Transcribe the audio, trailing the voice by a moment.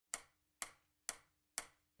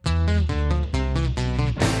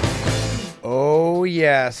Oh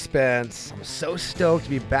yeah, Spence. I'm so stoked to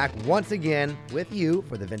be back once again with you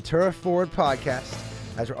for the Ventura Forward podcast,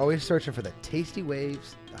 as we're always searching for the tasty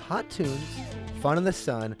waves, the hot tunes, fun in the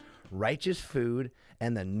sun, righteous food,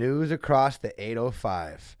 and the news across the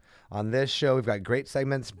 805. On this show, we've got great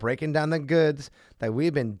segments breaking down the goods that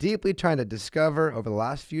we've been deeply trying to discover over the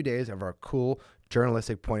last few days of our cool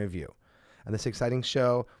journalistic point of view. On this exciting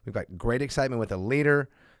show, we've got great excitement with a leader,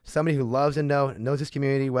 somebody who loves and knows this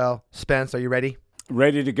community well. Spence, are you ready?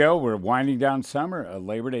 Ready to go. We're winding down summer.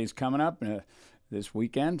 Labor Day is coming up this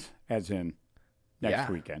weekend, as in next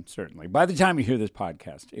weekend, certainly. By the time you hear this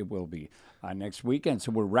podcast, it will be next weekend.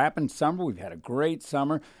 So we're wrapping summer. We've had a great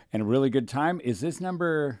summer and a really good time. Is this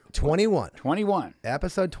number 21? 21.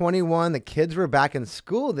 Episode 21. The kids were back in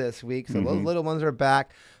school this week, so those little ones are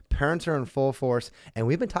back. Parents are in full force, and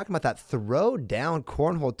we've been talking about that Throwdown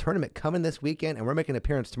Cornhole tournament coming this weekend, and we're making an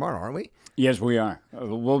appearance tomorrow, aren't we? Yes, we are.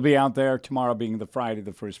 We'll be out there tomorrow, being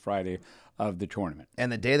the first Friday of the tournament.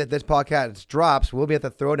 And the day that this podcast drops, we'll be at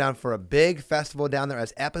the Throwdown for a big festival down there,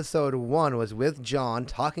 as episode 1 was with John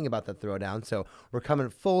talking about the Throwdown. So we're coming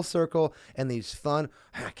full circle, and these fun,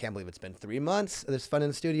 I can't believe it's been 3 months of this fun in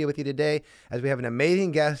the studio with you today, as we have an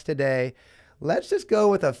amazing guest today. Let's just go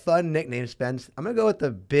with a fun nickname, Spence. I'm going to go with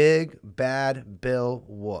the Big Bad Bill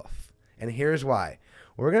Wolf. And here's why.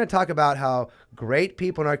 We're going to talk about how great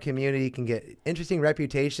people in our community can get interesting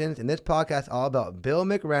reputations. And this podcast is all about Bill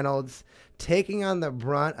McReynolds taking on the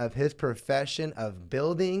brunt of his profession of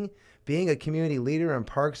building, being a community leader in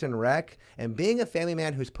Parks and Rec, and being a family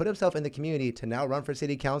man who's put himself in the community to now run for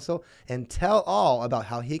city council and tell all about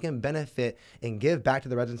how he can benefit and give back to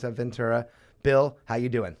the residents of Ventura. Bill, how you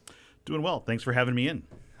doing? Doing well. Thanks for having me in.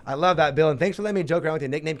 I love that, Bill, and thanks for letting me joke around with your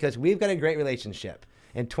nickname, because we've got a great relationship.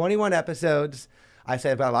 In 21 episodes, I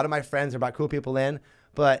said I've got a lot of my friends, I've brought cool people in,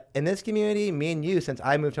 but in this community, me and you, since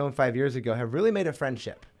I moved home 5 years ago, have really made a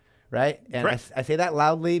friendship, right? And I say that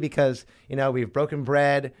loudly because, we've broken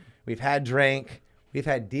bread, we've had drink, we've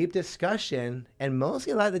had deep discussion, and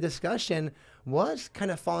mostly a lot of the discussion was kind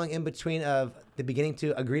of falling in between of the beginning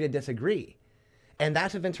to agree to disagree. And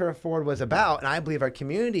that's what Ventura Forward was about, and I believe our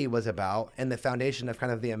community was about, and the foundation of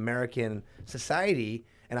kind of the American society,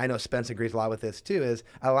 and I know Spence agrees a lot with this too, is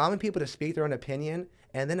allowing people to speak their own opinion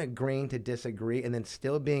and then agreeing to disagree and then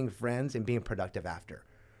still being friends and being productive after.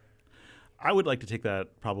 I would like to take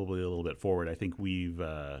that probably a little bit forward. I think we've,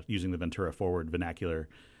 using the Ventura Forward vernacular,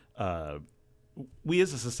 we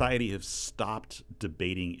as a society have stopped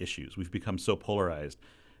debating issues. We've become so polarized,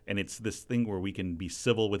 and it's this thing where we can be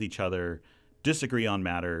civil with each other, disagree on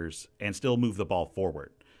matters, and still move the ball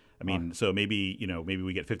forward. I mean, so maybe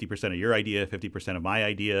we get 50% of your idea, 50% of my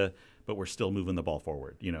idea, but we're still moving the ball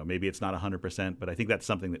forward. Maybe it's not 100%, but I think that's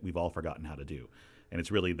something that we've all forgotten how to do. And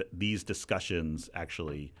it's really these discussions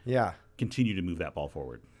actually continue to move that ball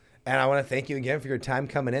forward. And I want to thank you again for your time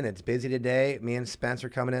coming in. It's busy today. Me and Spence are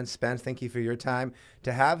coming in. Spence, thank you for your time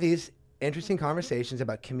to have these interesting conversations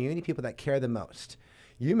about community people that care the most.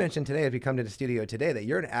 You mentioned today, as we come to the studio today, that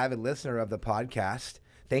you're an avid listener of the podcast.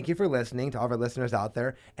 Thank you for listening to all of our listeners out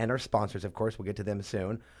there and our sponsors, of course. We'll get to them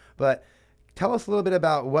soon. But tell us a little bit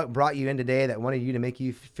about what brought you in today that wanted you to make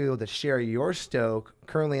you feel to share your stoke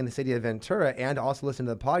currently in the city of Ventura and also listen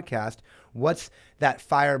to the podcast. What's that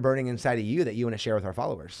fire burning inside of you that you want to share with our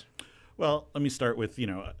followers? Well, let me start with,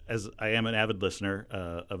 as I am an avid listener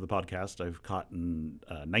of the podcast, I've caught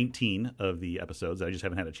 19 of the episodes. I just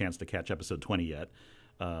haven't had a chance to catch episode 20 yet.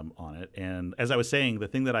 On it. And as I was saying, the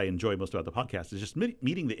thing that I enjoy most about the podcast is just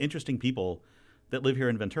meeting the interesting people that live here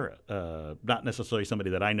in Ventura. Not necessarily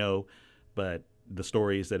somebody that I know, but the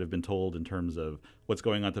stories that have been told in terms of what's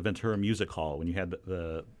going on at the Ventura Music Hall when you had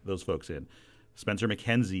those folks in. Spencer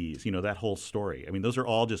McKenzie's, that whole story. I mean, those are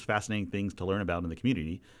all just fascinating things to learn about in the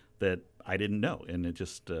community that I didn't know. And it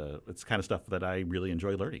just, it's kind of stuff that I really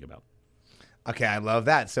enjoy learning about. Okay, I love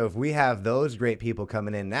that. So if we have those great people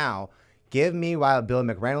coming in now, give me while Bill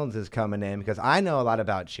McReynolds is coming in, because I know a lot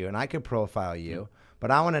about you and I could profile you, but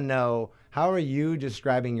I want to know, how are you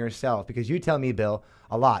describing yourself? Because you tell me, Bill,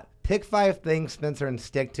 a lot. Pick 5 things, Spencer, and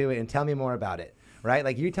stick to it and tell me more about it, right?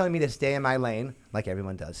 Like you're telling me to stay in my lane, like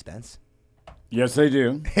everyone does, Spence. Yes, they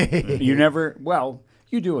do.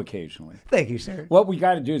 You do occasionally. Thank you, sir. What we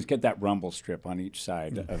got to do is get that rumble strip on each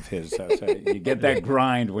side of his. So you get that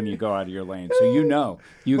grind when you go out of your lane. So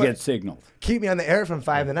you get signaled. Keep me on the air from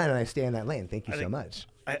 5 to 9 and I stay in that lane. Thank you so much.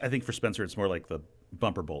 I think for Spencer, it's more like the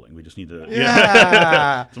bumper bowling. We just need to.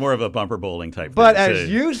 Yeah. It's more of a bumper bowling type but thing. As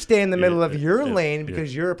you stay in the middle of your lane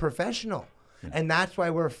because you're a professional. Yeah. And that's why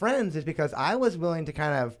we're friends, is because I was willing to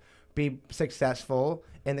kind of be successful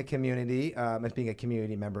in the community as being a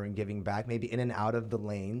community member and giving back, maybe in and out of the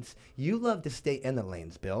lanes. You love to stay in the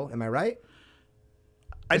lanes, Bill. Am I right?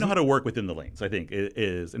 I know how to work within the lanes, I think, it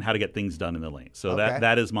is, and how to get things done in the lanes. So Okay.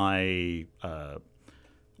 that is my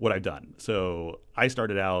what I've done. So I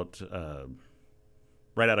started out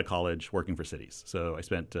right out of college working for cities. So I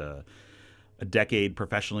spent a decade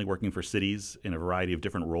professionally working for cities in a variety of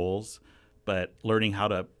different roles, but learning how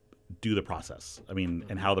to do the process. I mean,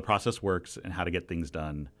 and how the process works and how to get things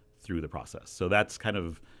done through the process. So that's kind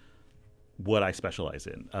of what I specialize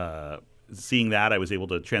in. Seeing that, I was able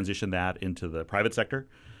to transition that into the private sector.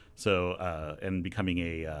 So, and becoming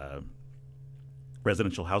a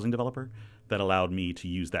residential housing developer, that allowed me to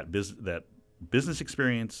use that business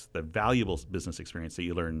experience, the valuable business experience that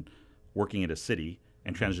you learn working at a city,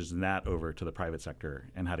 and transition that over to the private sector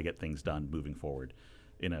and how to get things done moving forward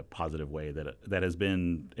in a positive way that has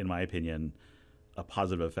been, in my opinion, a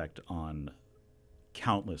positive effect on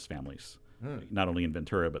countless families, not only in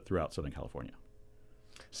Ventura, but throughout Southern California.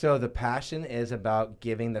 So the passion is about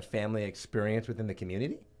giving the family experience within the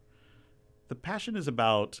community? The passion is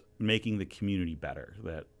about making the community better,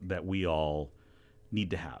 that we all need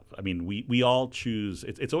to have. I mean, we all choose.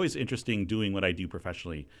 It's always interesting doing what I do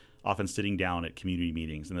professionally, often sitting down at community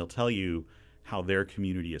meetings, and they'll tell you how their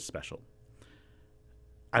community is special.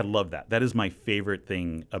 I love that. That is my favorite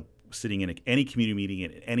thing of sitting in any community meeting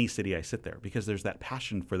in any city I sit there, because there's that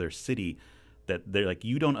passion for their city that they're like,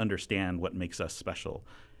 you don't understand what makes us special.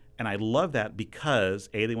 And I love that because,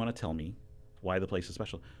 A, they want to tell me why the place is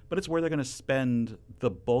special, but it's where they're going to spend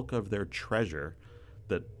the bulk of their treasure,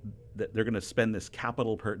 that they're going to spend this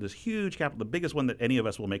this huge capital, the biggest one that any of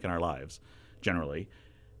us will make in our lives, generally.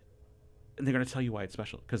 And they're going to tell you why it's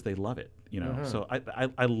special because they love it, So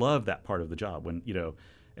I love that part of the job when,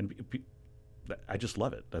 and I just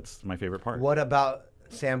love it. That's my favorite part. What about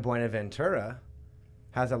San Buenaventura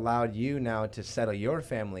has allowed you now to settle your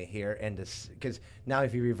family here, and because now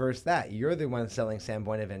if you reverse that, you're the one selling San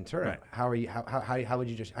Buenaventura. Right. How are you? How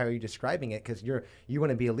are you describing it? Because you want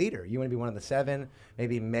to be a leader. You want to be one of the 7,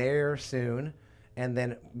 maybe mayor soon, and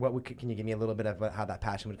then can you give me a little bit of how that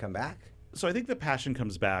passion would come back? So I think the passion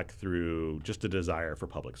comes back through just a desire for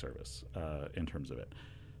public service in terms of it.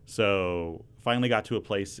 So finally got to a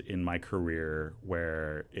place in my career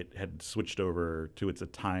where it had switched over to it's a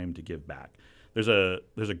time to give back. There's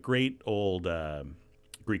a great old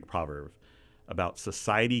Greek proverb about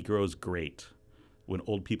society grows great when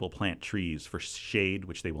old people plant trees for shade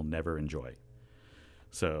which they will never enjoy.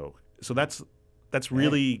 So that's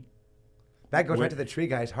really that goes right to the tree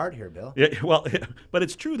guy's heart here, Bill. Yeah, well, but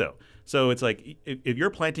it's true though. So it's like if you're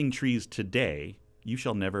planting trees today, you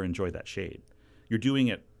shall never enjoy that shade. You're doing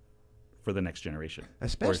it for the next generation.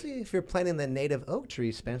 Especially if you're planting the native oak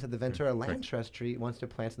trees, Spence, that the Ventura Land Trust tree wants to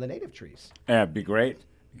plant the native trees. Yeah, it'd be great,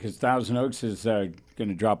 because Thousand Oaks is going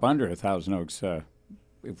to drop under 1,000 oaks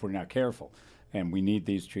if we're not careful. And we need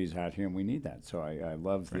these trees out here, and we need that. So I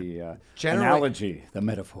love the analogy, the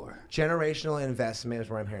metaphor. Generational investment is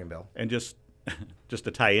what I'm hearing, Bill. And just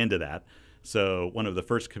to tie into that, so one of the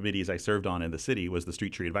first committees I served on in the city was the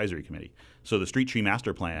Street Tree Advisory Committee. So the Street Tree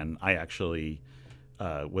Master Plan, I actually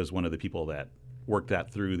was one of the people that worked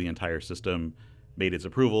that through the entire system, made its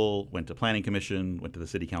approval, went to Planning Commission, went to the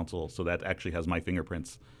City Council. So that actually has my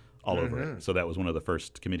fingerprints all over it. So that was one of the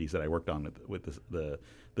first committees that I worked on with the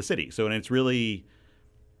city. So, and it's really,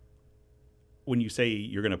 when you say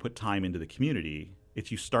you're going to put time into the community,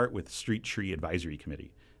 you start with Street Tree Advisory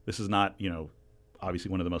Committee. This is not, obviously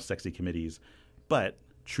one of the most sexy committees, but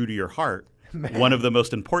true to your heart, one of the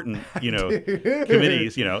most important,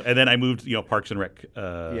 committees, and then I moved, Parks and Rec,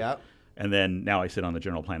 and then now I sit on the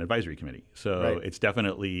General Plan Advisory Committee. So It's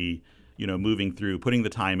definitely, moving through, putting the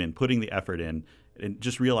time in, putting the effort in, and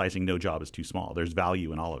just realizing no job is too small. There's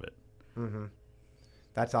value in all of it. Mm-hmm.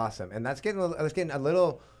 That's awesome. And that's getting a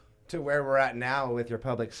little to where we're at now with your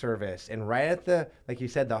public service. And right at the, like you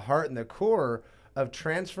said, the heart and the core of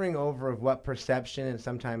transferring over of what perception and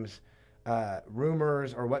sometimes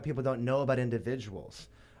rumors or what people don't know about individuals.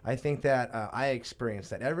 I think that I experience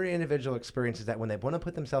that. Every individual experiences that when they want to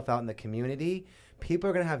put themselves out in the community, people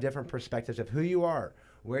are going to have different perspectives of who you are,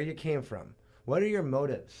 where you came from, what are your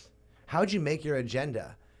motives, how'd you make your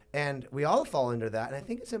agenda? And we all fall under that. And I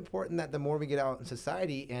think it's important that the more we get out in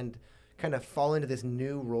society and kind of fall into this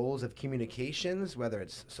new roles of communications, whether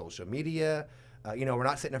it's social media, we're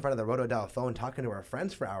not sitting in front of the rotodial phone talking to our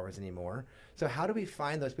friends for hours anymore. So how do we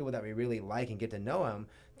find those people that we really like and get to know them?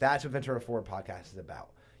 That's what Ventura Forward podcast is about.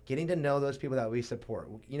 Getting to know those people that we support.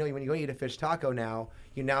 When you go eat a fish taco now,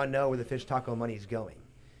 you now know where the fish taco money is going.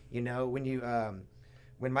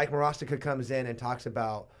 When Mike Morostica comes in and talks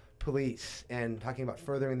about police and talking about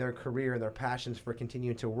furthering their career and their passions for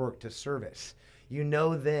continuing to work to service, you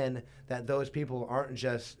know then that those people aren't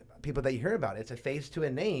just people that you hear about. It's a face to a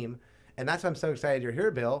name. And that's why I'm so excited you're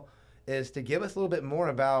here, Bill, is to give us a little bit more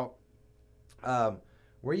about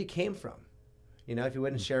where you came from. You know, if you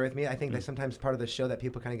wouldn't share with me, I think that's sometimes part of the show that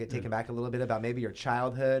people kind of get taken back a little bit about maybe your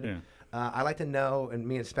childhood. Yeah. I like to know, and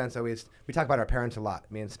me and Spence we talk about our parents a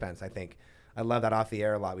lot, me and Spence, I think. I love that off the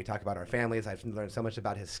air a lot. We talk about our families. I've learned so much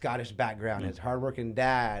about his Scottish background, his hardworking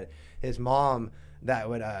dad, his mom that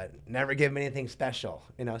would never give him anything special,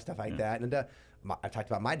 you know, stuff like that. And I talked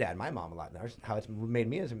about my dad and my mom a lot, how it's made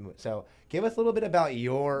me as a. So give us a little bit about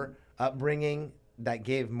your upbringing that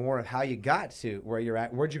gave more of how you got to where you're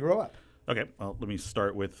at. Where'd you grow up? Okay, well, let me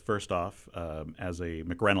start with, first off, as a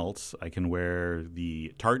McReynolds, I can wear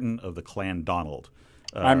the tartan of the Clan Donald.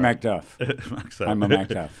 I'm Macduff. So, I'm a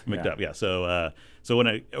Macduff. Macduff, yeah. So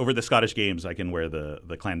when over the Scottish games, I can wear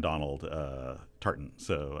the Clan Donald tartan.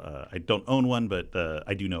 So I don't own one, but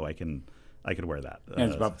I do know I can wear that. And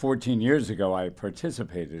it's about 14 years ago I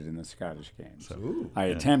participated in the Scottish games. I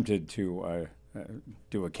attempted to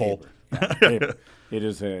do a caper. Yeah, caper. It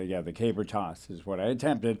is the caper toss is what I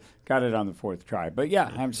attempted. Got it on the fourth try. But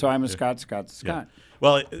I'm a Scot. Yeah.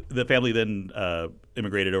 Well, the family then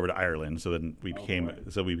immigrated over to Ireland. So then we became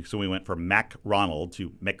so we went from McReynolds to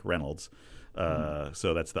McReynolds.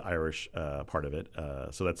 So that's the Irish part of it.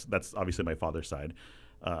 So that's obviously my father's side.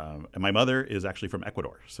 And my mother is actually from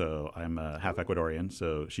Ecuador. So I'm half Ecuadorian.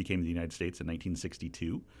 So she came to the United States in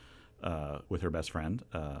 1962 with her best friend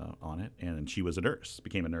on it. And she was a nurse,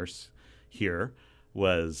 became a nurse here,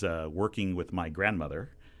 was working with my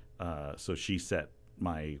grandmother. So she set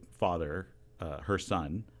my father, her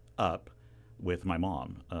son, up with my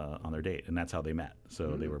mom on their date, and that's how they met.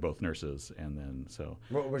 So they were both nurses, and then so.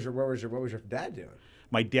 What was your dad doing?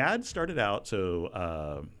 My dad started out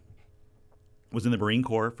was in the Marine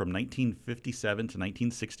Corps from 1957 to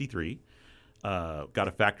 1963. Got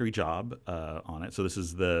a factory job on it. So this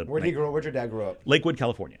is the. Where'd your dad grow up? Lakewood,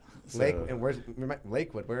 California. So, and where's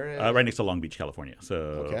Lakewood? Where? Right next to Long Beach, California. So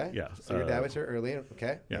okay. Yeah. So your dad was here early.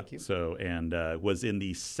 Okay. Yeah. Thank you. So and was in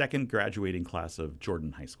the second graduating class of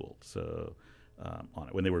Jordan High School. So on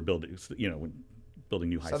it when they were building, building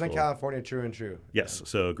new high school. Southern California, true and true. Yes. Yeah.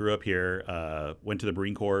 So grew up here. Went to the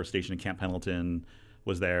Marine Corps, stationed in Camp Pendleton.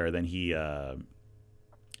 Was there. Then he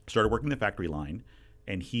started working the factory line.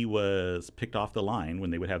 And he was picked off the line when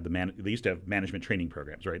they would have they used to have management training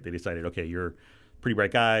programs, right? They decided, okay, you're a pretty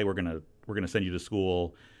bright guy. We're gonna send you to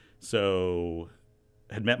school. So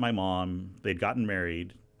had met my mom. They'd gotten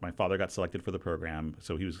married. My father got selected for the program.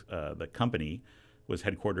 So he was the company was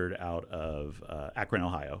headquartered out of Akron,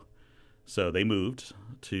 Ohio. So they moved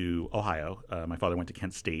to Ohio. My father went to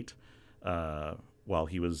Kent State. While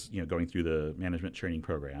he was, going through the management training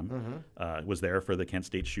program, was there for the Kent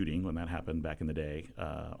State shooting when that happened back in the day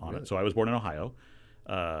on it. So I was born in Ohio.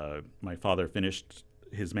 My father finished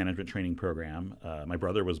his management training program. My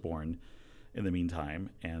brother was born in the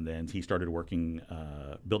meantime, and then he started working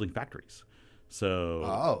building factories.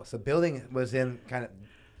 So so building was in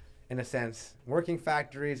a sense, working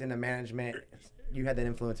factories into management. You had that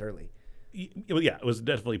influence early. Yeah, it was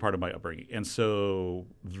definitely part of my upbringing. And so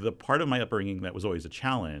the part of my upbringing that was always a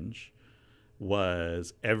challenge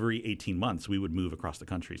was every 18 months we would move across the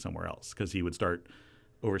country somewhere else because he would start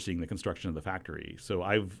overseeing the construction of the factory. So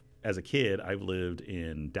as a kid, I've lived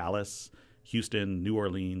in Dallas, Houston, New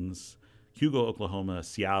Orleans, Hugo, Oklahoma,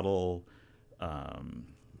 Seattle,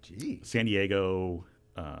 San Diego,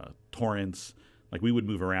 Torrance. Like we would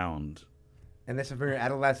move around. And this was for your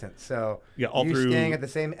adolescence, so all you through staying at the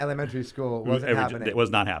same elementary school wasn't happening. It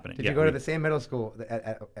was not happening. Did you go to the same middle school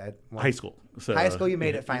at high school? So, high school, you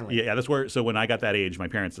made it finally. Yeah, that's where. So when I got that age, my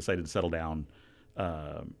parents decided to settle down,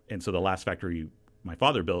 and so the last factory my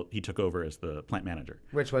father built, he took over as the plant manager.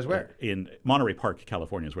 Which was where? In Monterey Park,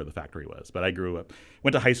 California, is where the factory was. But I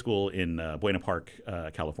went to high school in Buena Park,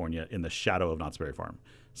 California, in the shadow of Knott's Berry Farm,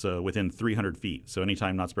 so within 300 feet. So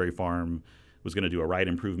anytime Knott's Berry Farm was going to do a ride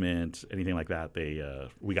improvement, anything like that,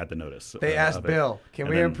 we got the notice. They asked Bill, "Can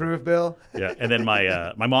we improve, Bill?" Yeah, and then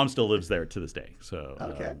my mom still lives there to this day. So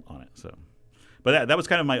on it. So, but that was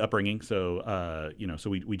kind of my upbringing. So so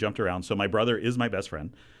we jumped around. So my brother is my best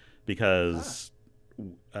friend because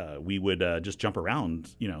we would just jump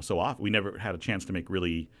around. So often we never had a chance to make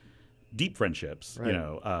really deep friendships. Right.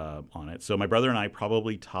 On it. So my brother and I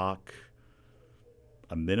probably talk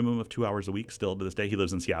a minimum of 2 hours a week still to this day. He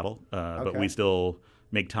lives in Seattle, but we still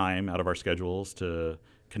make time out of our schedules to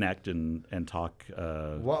connect and talk.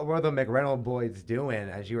 What were the McReynolds boys doing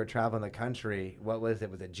as you were traveling the country? What was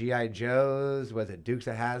it? Was it G.I. Joes? Was it Dukes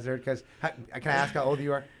of Hazzard? Because can I ask how old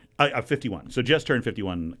you are? I'm 51. So just turned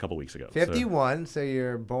 51 a couple weeks ago. 51. So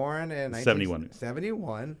you're born in 71.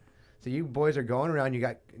 71. So you boys are going around. You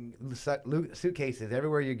got suitcases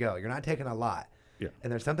everywhere you go. You're not taking a lot. Yeah.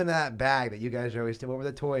 And there's something in that bag that you guys are always. What were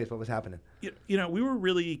the toys? What was happening? We were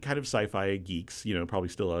really kind of sci-fi geeks. Probably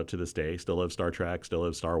still are to this day. Still love Star Trek. Still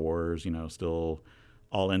love Star Wars. Still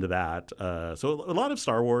all into that. So a lot of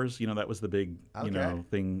Star Wars. That was the big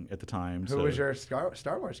thing at the time. Who was your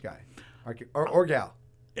Star Wars guy, or gal?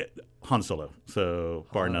 Han Solo. So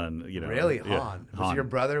bar none. Really, Han. Yeah, Han. So your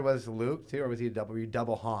brother was Luke too, or was he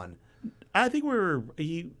double Han? I think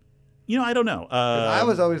I don't know. I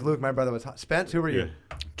was always Luke. My brother was Han. Spence, who were you?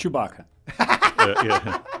 Chewbacca.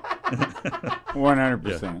 Yeah.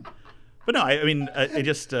 100%. But no, I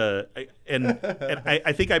just and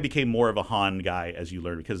I think I became more of a Han guy as you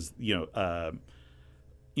learn because the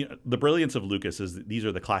brilliance of Lucas is that these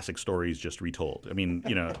are the classic stories just retold.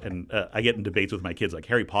 And I get in debates with my kids like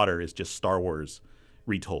Harry Potter is just Star Wars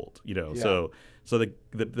retold. So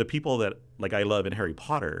the people that like I love in Harry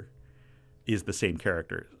Potter is the same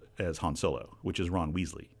character as Han Solo, which is Ron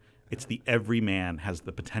Weasley. It's the everyman has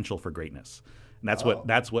the potential for greatness, and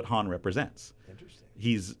that's what Han represents. Interesting.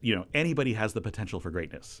 He's anybody has the potential for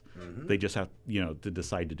greatness. Mm-hmm. They just have to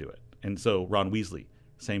decide to do it. And so Ron Weasley,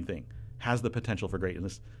 same thing, has the potential for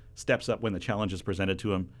greatness. Steps up when the challenge is presented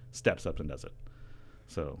to him. Steps up and does it.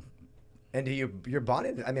 So. And you're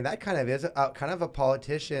bonded. That kind of is kind of a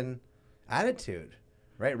politician attitude,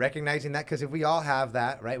 right? Recognizing that because if we all have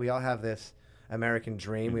that, right? We all have this American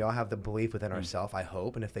dream. Mm-hmm. We all have the belief within ourselves, I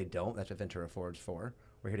hope. And if they don't, that's what Ventura Forward's for.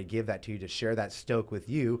 We're here to give that to you, to share that stoke with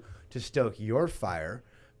you, to stoke your fire.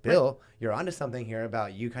 Bill, right. You're onto something here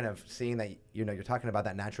about you kind of seeing that, you're talking about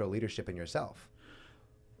that natural leadership in yourself.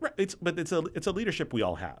 Right. It's a leadership we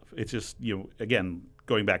all have. It's just, again,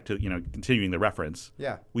 going back to, continuing the reference.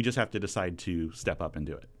 Yeah. We just have to decide to step up and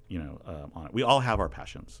do it, on it. We all have our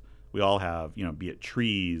passions. We all have, be it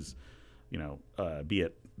trees, be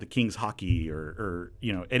it the Kings hockey or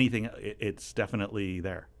anything. It's definitely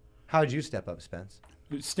there. How'd you step up, Spence?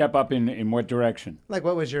 Step up in what direction? Like,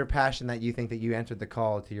 what was your passion that you think that you answered the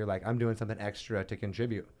call to? You're like, I'm doing something extra to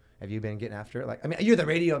contribute. Have you been getting after it? Like, you're the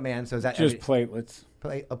radio man, so is that just platelets?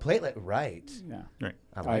 A platelet, right? Yeah, right.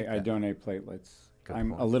 I donate platelets. Good I'm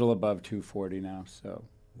point. a little above 240 now, so.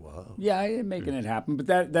 Whoa. Yeah, I'm making it happen,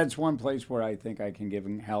 but that's one place where I think I can give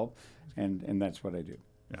help, and that's what I do.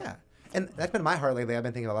 Yeah, and that's been my heart lately. I've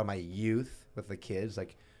been thinking a lot of my youth with the kids,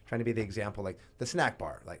 like trying to be the example, like the snack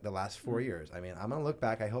bar, like the last 4 years. I'm gonna look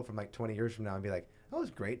back, I hope, from like 20 years from now and be like, that was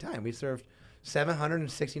a great time. We served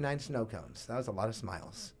 769 snow cones. That was a lot of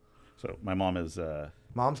smiles. So my mom is.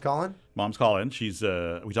 Mom's calling? Mom's calling. She's.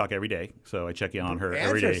 We talk every day, so I check in on her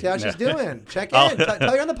every day. See how she's doing. Check in.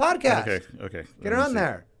 Tell her on the podcast. Okay. Get her on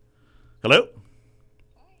there. Hello.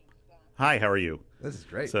 Hi. How are you? This is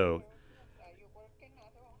great. So.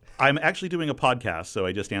 I'm actually doing a podcast, so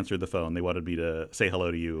I just answered the phone. They wanted me to say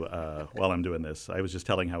hello to you while I'm doing this. I was just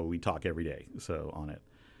telling how we talk every day, so on it.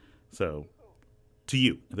 So, to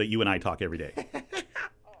you, that you and I talk every day.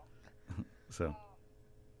 So.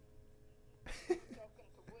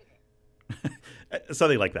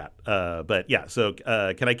 Something like that. But yeah, so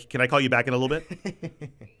can I call you back in a little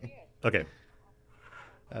bit? Okay.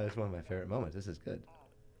 It's one of my favorite moments. This is good.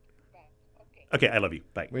 Okay, I love you.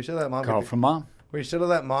 Bye. We should let Mom call from Mom. We should have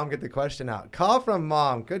let Mom get the question out. Call from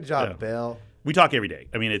Mom. Good job, Bill. We talk every day.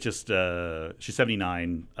 It's just she's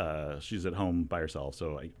 79. She's at home by herself,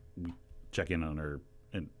 so we check in on her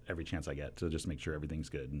and every chance I get to just make sure everything's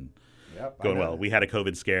good and going well. We had a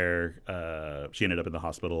COVID scare. She ended up in the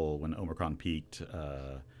hospital when Omicron peaked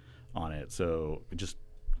on it, so we just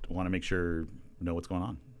want to make sure know what's going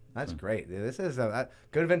on. That's great. This is a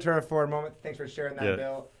good Ventura Forward moment. Thanks for sharing that,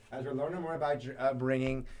 Bill. As we're learning more about your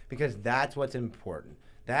upbringing, because that's what's important.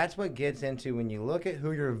 That's what gets into when you look at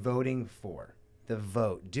who you're voting for. The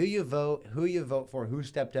vote. Do you vote? Who you vote for? Who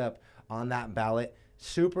stepped up on that ballot?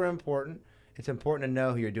 Super important. It's important to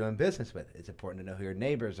know who you're doing business with. It's important to know who your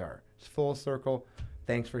neighbors are. It's full circle.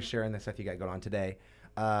 Thanks for sharing the stuff you got going on today.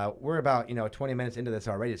 We're about 20 minutes into this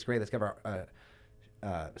already. It's great. Let's give our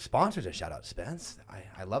sponsors a shout out, Spence.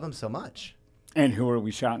 I love them so much. And who are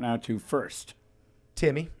we shouting out to first?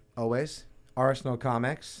 Timmy, always. Arsenal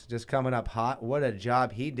Comics, just coming up hot. What a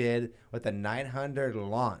job he did with the 900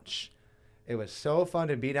 launch. It was so fun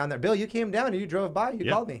to be down there. Bill, you came down and you drove by. You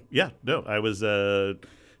called me. Yeah, no, I was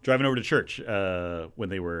driving over to church when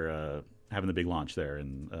they were having the big launch there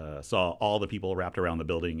and saw all the people wrapped around the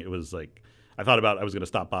building. It was like I thought about I was going to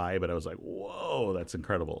stop by, but I was like, whoa, that's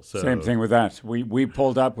incredible. So Same thing with us. We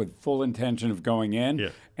pulled up with full intention of going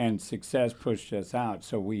in, and success pushed us out.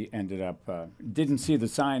 So we ended up, didn't see the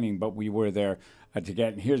signing, but we were there to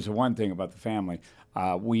get. And here's the one thing about the family.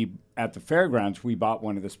 We at the fairgrounds, we bought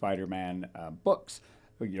one of the Spider-Man books,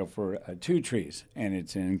 for 2 trees, and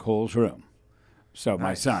it's in Cole's room. So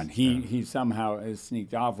my son, he somehow has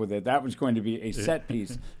sneaked off with it. That was going to be a set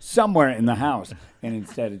piece somewhere in the house, and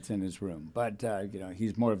instead it's in his room. But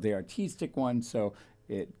he's more of the artistic one, so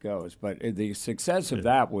it goes. But the success of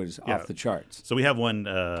that was off the charts. So we have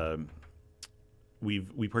one.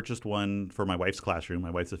 We purchased one for my wife's classroom.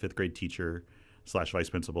 My wife's a 5th grade teacher / vice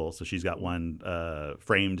principal, so she's got one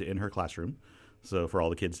framed in her classroom, so for all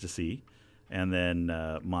the kids to see. And then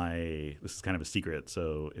this is kind of a secret,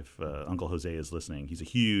 so if Uncle Jose is listening, he's a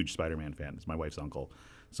huge Spider-Man fan. It's my wife's uncle.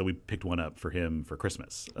 So we picked one up for him for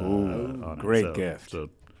Christmas. Great gift. So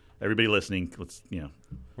everybody listening, let's,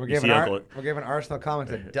 We're giving Arsenal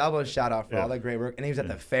Comics a double shout out for all the great work. And he was at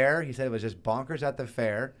the fair. He said it was just bonkers at the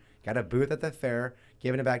fair. Got a booth at the fair.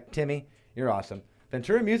 Giving it back. Timmy, you're awesome.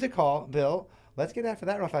 Ventura Music Hall, Bill. Let's get after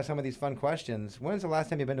that real fast. Some of these fun questions. When's the last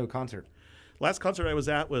time you've been to a concert? Last concert I was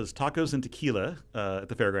at was Tacos and Tequila at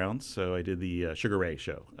the fairgrounds. So I did the Sugar Ray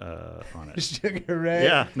show on it. Sugar Ray?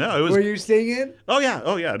 Yeah. No, it was. Were you singing? Oh, yeah.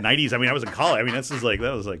 90s. I mean, I was in college. I mean, that was like,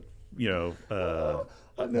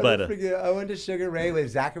 I'll never forget. I went to Sugar Ray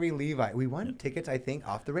with Zachary Levi. We won tickets, I think,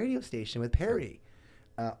 off the radio station with Perry.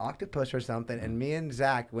 Octopus or something. And me and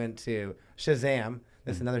Zach went to Shazam.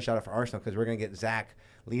 This is another shout out for Arsenal because we're going to get Zach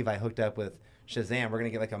Levi hooked up with Shazam. We're going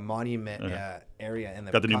to get like a monument area in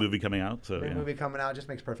the. Got the new movie coming out. So movie coming out just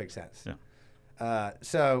makes perfect sense. Yeah.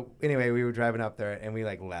 So anyway, we were driving up there and we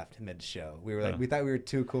like left mid-show. We were like, we thought we were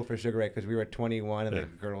too cool for Sugar Ray because we were 21 and the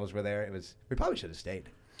girls were there. We probably should have stayed.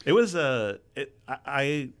 It was Mark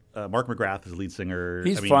McGrath is the lead singer.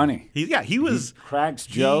 He's funny. He was. He cracks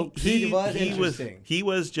jokes. He was interesting. He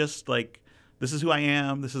was just like, this is who I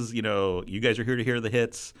am. This is, you guys are here to hear the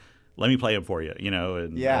hits. Let me play them for you,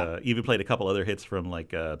 and even played a couple other hits from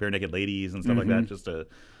like Bare Naked Ladies and stuff like that, just to,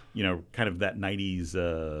 kind of that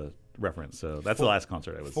 90s reference. So that's the last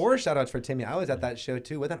concert I was. 4 shout-outs for Timmy. I was at that show,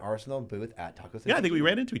 too, with an Arsenal booth at Tacos. Yeah, I think we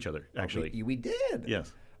ran into each other, actually. We did.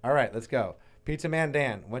 Yes. All right, let's go. Pizza Man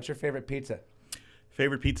Dan, what's your favorite pizza?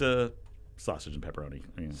 Favorite pizza, sausage and pepperoni.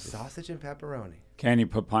 Sausage and pepperoni. Can you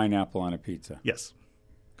put pineapple on a pizza? Yes.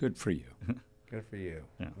 Good for you. Good for you.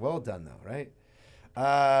 Yeah. Well done, though, right?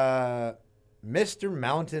 Mr.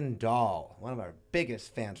 Mountain Doll, one of our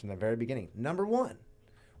biggest fans from the very beginning. Number 1,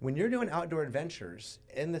 when you're doing outdoor adventures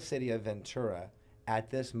in the city of Ventura at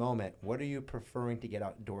this moment, what are you preferring to get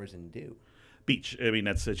outdoors and do? Beach. I mean,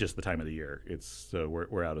 it's just the time of the year.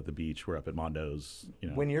 We're out at the beach. We're up at Mondo's.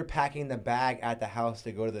 When you're packing the bag at the house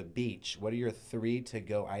to go to the beach, what are your 3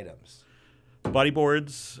 to-go items?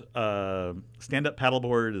 Bodyboards. Stand-up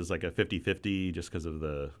paddleboard is like a 50-50 just because of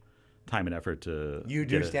the time and effort to. You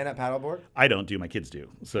do stand-up paddleboard? I don't do. My kids do.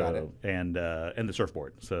 So Got it. and the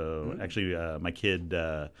surfboard. So actually, my kid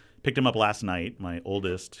picked him up last night. My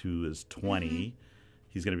oldest, who is 20,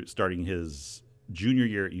 he's going to be starting his junior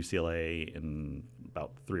year at UCLA in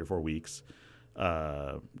about 3 or 4 weeks.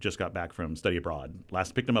 Just got back from study abroad.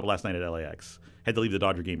 Picked him up last night at LAX. Had to leave the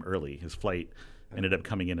Dodger game early. His flight ended up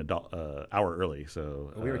coming in an hour early.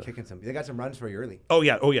 So we were kicking some. They got some runs for you early. Oh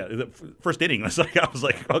yeah. The first inning. I was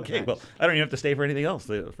like, okay, well, I don't even have to stay for anything else.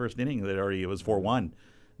 The first inning, it was 4-1 in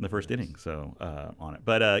the first inning. So on it,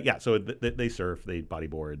 but So they surf, they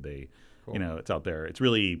bodyboard, cool. It's out there. It's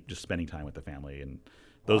really just spending time with the family and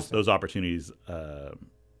those opportunities.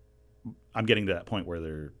 I'm getting to that point where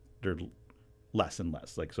they're less and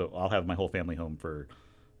less. Like, so I'll have my whole family home for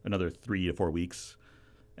another 3 to 4 weeks.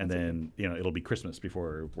 And then, it'll be Christmas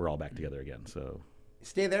before we're all back together again. So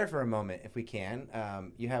stay there for a moment if we can.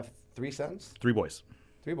 You have 3 sons? 3 boys.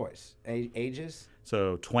 3 boys. Ages?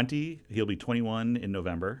 So 20, he'll be 21 in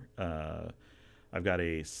November. I've got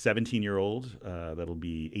a 17-year-old that'll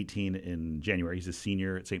be 18 in January. He's a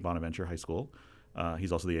senior at St. Bonaventure High School.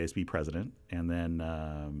 He's also the ASB president. And then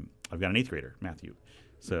I've got an 8th grader, Matthew.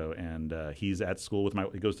 So, and he's at school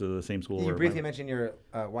he goes to the same school. You briefly mentioned your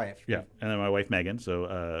wife. Yeah, and then my wife, Megan,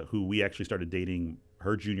 who we actually started dating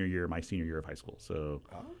her junior year, my senior year of high school.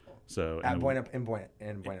 At Buena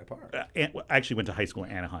Park. I actually went to high school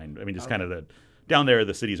in Anaheim. I mean, just kind of down there,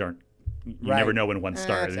 the cities aren't, you never know when one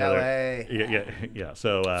started. It's LA. Yeah.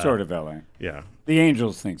 So sort of LA. Yeah. The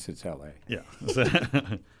Angels thinks it's LA. Yeah.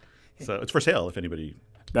 So it's for sale if anybody.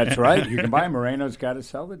 That's right. You can buy McReynolds. Got to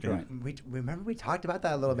sell the joint. We talked about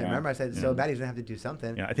that a little bit. Yeah. Remember, I said so bad he's gonna have to do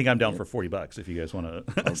something. Yeah, I think I'm down for $40 if you guys want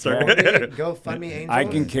to start. Go fund me, Angels. I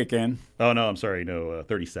can kick in. Oh no, I'm sorry. No,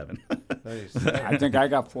 37. I think I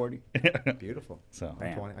got 40. Beautiful. So,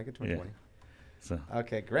 Bam. 20. I get 20. Yeah. 20. So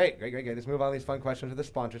Okay, great. Let's move on to these fun questions with the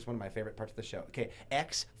sponsors. One of my favorite parts of the show. Okay,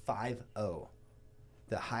 X50,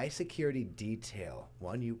 the high security detail.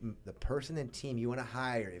 The person and team you want to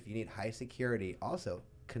hire if you need high security, also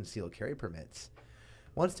concealed carry permits,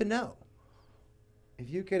 wants to know if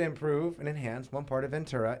you could improve and enhance one part of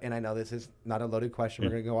Ventura. And I know this is not a loaded question.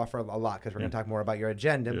 We're going to go off for a lot because we're going to talk more about your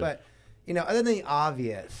agenda. Yeah. But other than the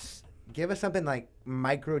obvious, give us something like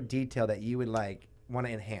micro detail that you would want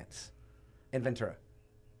to enhance in Ventura.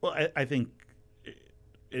 Well, I think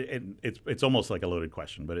it's almost like a loaded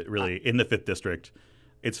question, but it really in the 5th district,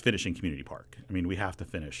 it's finishing community park. I mean, we have to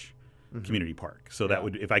finish community park. So that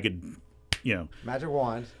would, if I could, Magic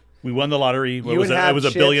wand. we won the lottery. It was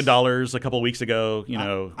 $1 billion a couple of weeks ago.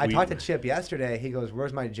 I talked to Chip yesterday. He goes,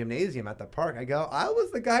 "Where's my gymnasium at the park?" I go, "I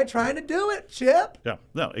was the guy trying to do it, Chip." Yeah,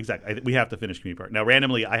 no, exactly. We have to finish community park. Now,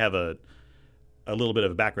 randomly, I have a little bit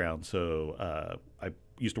of a background. So I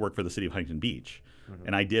used to work for the city of Huntington Beach,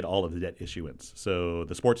 and I did all of the debt issuance. So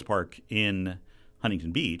the sports park in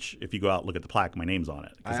Huntington Beach, if you go out and look at the plaque, my name's on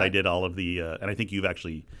it because I did all of the, and I think you've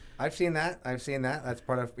actually. I've seen that. That's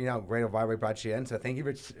part of, great of why we brought you in. So thank you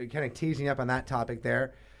for kind of teasing up on that topic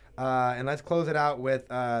there. And let's close it out with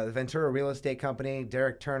the Ventura Real Estate Company,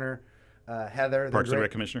 Derek Turner, Heather. Parks and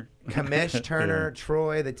Rec Commissioner. Commish Turner,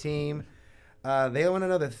 Troy, the team. They want to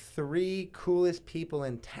know the 3 coolest people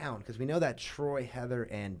in town because we know that Troy, Heather,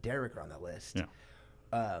 and Derek are on the list.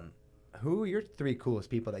 Yeah. Who are your 3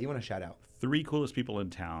 coolest people that you want to shout out? 3 coolest people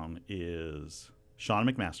in town is Sean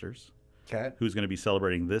McMasters. Okay. Who's going to be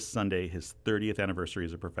celebrating this Sunday his 30th anniversary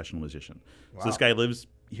as a professional musician. Wow. So this guy lives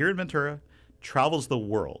here in Ventura, travels the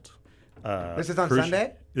world. This is on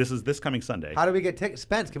Sunday? This is this coming Sunday. How do we get tickets?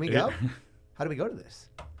 Spence, can we go? How do we go to this?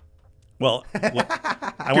 Well,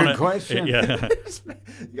 I Good question. Yeah.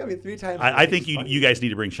 You got me 3 times. I think you guys need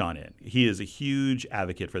to bring Sean in. He is a huge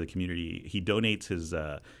advocate for the community. He donates his.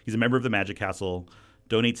 He's a member of the Magic Castle.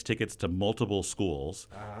 Donates tickets to multiple schools,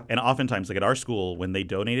 and oftentimes, like at our school, when they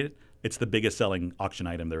donate it, it's the biggest selling auction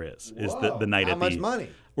item there is. Is the night How at much the. money?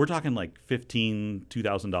 We're talking like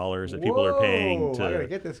 $2,000 that people are paying I gotta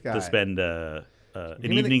get this guy. to spend an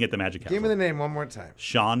evening at the Magic Castle. Give me the name one more time.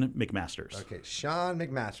 Sean McMasters. Okay, Sean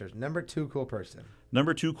McMasters. Number 2 cool person.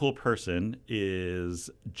 Number 2 cool person is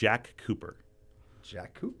Jack Cooper.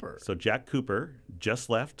 Jack Cooper. So Jack Cooper just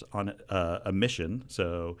left on a mission.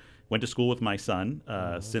 So went to school with my son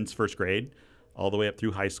since 1st grade, all the way up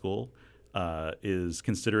through high school. Is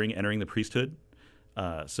considering entering the priesthood.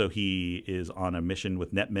 So he is on a mission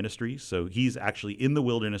with Net Ministries. So he's actually in the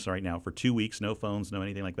wilderness right now for 2 weeks, no phones, no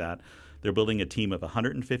anything like that. They're building a team of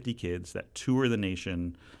 150 kids that tour the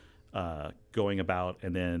nation, going about,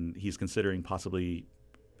 and then he's considering possibly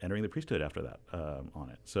entering the priesthood after that on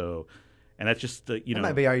it. So, and that's just That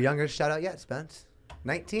might be our youngest shout out yet, Spence.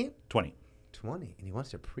 19? 20. 20, and he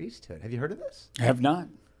wants a priesthood. Have you heard of this? I have not.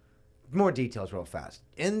 More details real fast.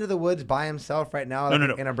 Into the woods by himself right now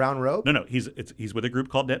No. in a brown robe? No, he's with a group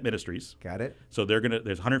called Net Ministries. Got it. So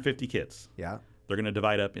there's 150 kids. Yeah. They're going to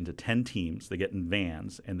divide up into 10 teams. They get in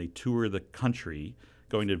vans and they tour the country,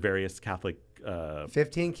 going to various Catholic.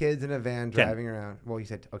 15 kids in a van driving around. Well, you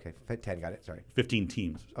said, okay, 10, got it. Sorry. 15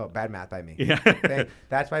 teams. Oh, bad math by me. Yeah.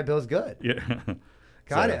 That's why Bill's good. Yeah.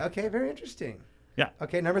 Got it. Okay, very interesting. Yeah.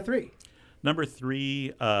 Okay, number 3. Number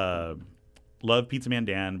 3, love Pizza Man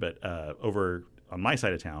Dan, but over on my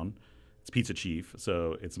side of town, it's Pizza Chief.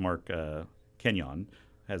 So it's Mark Kenyon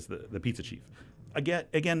as the Pizza Chief.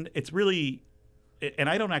 Again, it's really, and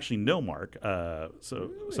I don't actually know Mark. So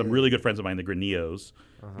some really good friends of mine, the Granillos,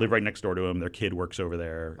 live right next door to him. Their kid works over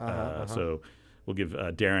there. So we'll give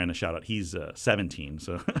Darren a shout out. He's 17.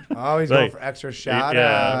 So Oh, he's going for extra shout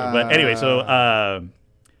out. But anyway, so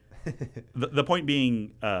the point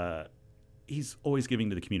being, he's always giving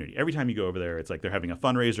to the community. Every time you go over there, it's like they're having a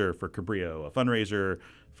fundraiser for Cabrillo, a fundraiser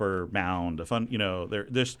for Mound,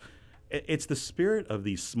 it's the spirit of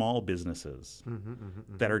these small businesses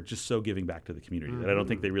that are just so giving back to the community that I don't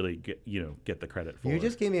think they really get the credit for. You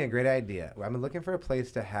just gave me a great idea. I'm looking for a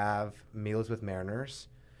place to have meals with Mariners.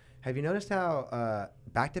 Have you noticed how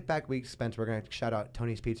back-to-back weeks, Spence, we're going to shout out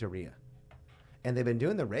Tony's Pizzeria. And they've been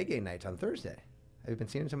doing the reggae nights on Thursday. Have you been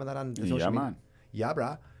seeing some of that on social media? Man. Yeah,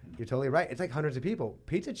 brah. You're totally right. It's like hundreds of people.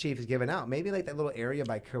 Pizza Chief is giving out. Maybe like that little area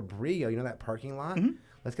by Cabrillo, that parking lot?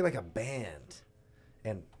 Let's get like a band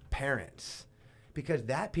and parents. Because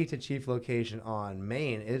that Pizza Chief location on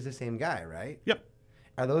Main is the same guy, right? Yep.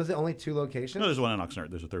 Are those the only 2 locations? No, there's one in Oxnard.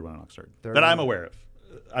 There's a third one in Oxnard Third that I'm one. aware of.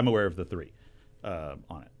 I'm aware of the 3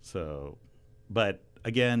 on it. So, but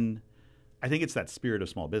again, I think it's that spirit of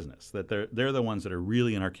small business that they're the ones that are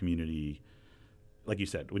really in our community. Like you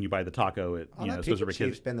said, when you buy the taco, it's supposed to be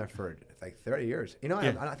Chief's been there for like 30 years. You know,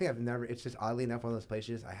 Yeah. I think I've never. It's just oddly enough one of those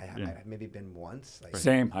places I've maybe been once. Like,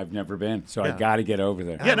 Same. I've never been, so I Yeah. got to get over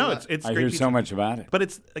there. Yeah, no, it's I great hear pizza. so much about it. But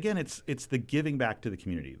it's the giving back to the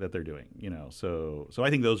community that they're doing. So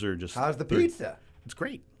I think those are just. how's the pizza? It's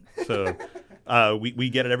great. So we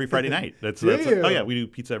get it every Friday night. Do you? Oh yeah, we do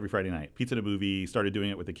pizza every Friday night. Pizza and a movie. Started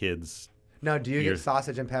doing it with the kids. Now, do you get Years.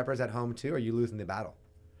 sausage and peppers at home too, or are you losing the battle?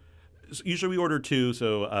 Usually we order 2.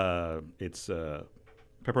 So it's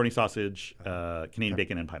pepperoni sausage, Canadian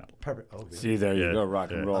bacon, and pineapple. Pepper. Oh, really? See, there you Yeah. go,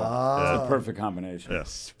 rock and Yeah. roll. Oh. It's a perfect combination. Yeah.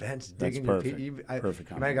 Spence That's digging perfect. your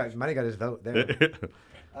Perfect You might have got his vote there.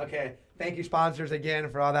 Okay. Thank you, sponsors, again,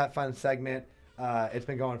 for all that fun segment. It's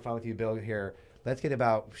been going fun with you, Bill, here. Let's get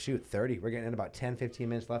about, 30. We're getting in about 10, 15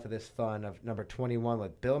 minutes left of this fun of number 21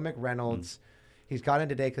 with Bill McReynolds. He's got in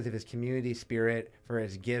today because of his community spirit, for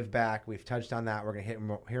his give back. We've touched on that. We're going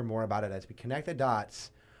to hear more about it as we connect the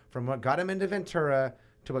dots from what got him into Ventura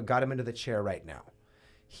to what got him into the chair right now.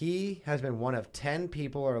 He has been one of 10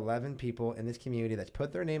 people or 11 people in this community that's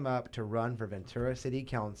put their name up to run for Ventura City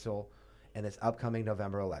Council in this upcoming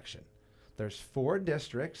November election. There's 4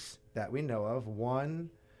 districts that we know of, 1,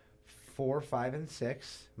 4, 5, and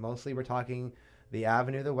 6. Mostly we're talking the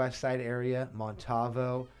Avenue, the West Side area,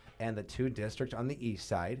 Montalvo, and the 2 districts on the East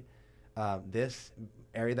Side. This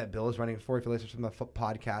area that Bill is running for, if you listen from the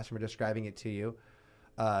podcast and we're describing it to you,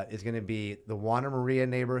 is going to be the Juana Maria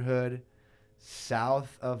neighborhood,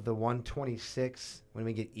 south of the 126 when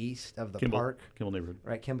we get east of the park. Kimball neighborhood.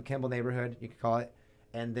 Right, Kimball neighborhood, you could call it.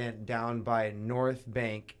 And then down by North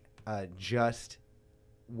Bank, just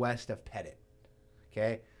west of Pettit.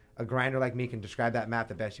 Okay? A grinder like me can describe that map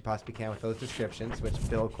the best you possibly can with those descriptions, which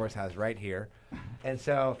Bill, of course, has right here. And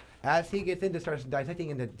so as he gets into, starts dissecting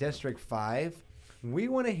into District 5, we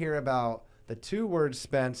want to hear about the 2 words,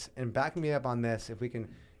 Spence, and back me up on this if we can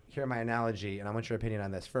hear my analogy, and I want your opinion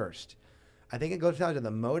on this first. I think it goes down to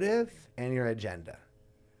the motive and your agenda,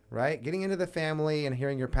 right? Getting into the family and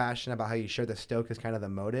hearing your passion about how you share the stoke is kind of the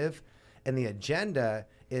motive, and the agenda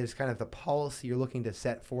is kind of the policy you're looking to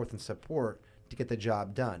set forth and support to get the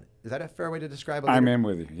job done. Is that a fair way to describe it? I'm in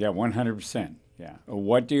with you. Yeah, 100%. Yeah.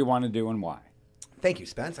 What do you want to do and why? Thank you,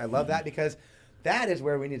 Spence. I love that because that is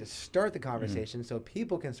where we need to start the conversation so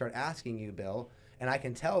people can start asking you, Bill, and I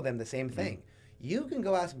can tell them the same thing. You can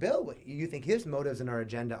go ask Bill what you think his motives and our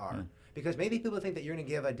agenda are. Because maybe people think that you're going to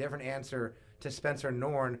give a different answer to Spencer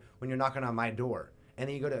Norn when you're knocking on my door. And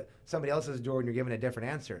then you go to somebody else's door and you're giving a different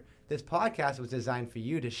answer. This podcast was designed for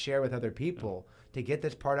you to share with other people to get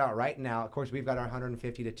this part out right now. Of course, we've got our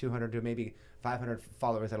 150 to 200 to maybe 500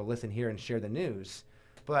 followers that'll listen here and share the news.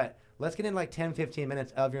 But let's get in like 10, 15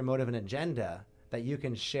 minutes of your motive and agenda that you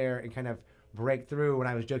can share and kind of break through. When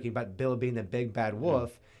I was joking about Bill being the big bad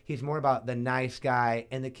wolf, he's more about the nice guy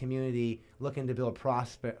in the community looking to build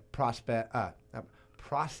process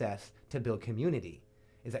to build community.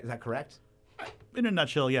 Is that correct? In a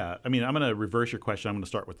nutshell, yeah. I mean, I'm going to reverse your question. I'm going to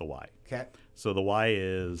start with the why. Okay. So the why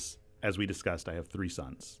is, as we discussed, I have 3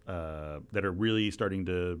 sons that are really starting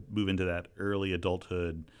to move into that early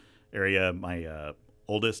adulthood area. My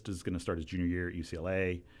oldest is going to start his junior year at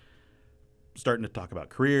UCLA, starting to talk about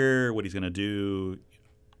career, what he's going to do.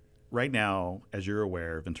 Right now, as you're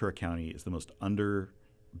aware, Ventura County is the most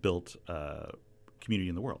underbuilt community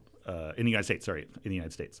in the world, in the United States, in the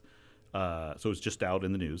United States. So it's just out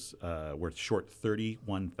in the news. We're short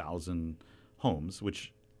 31,000 homes,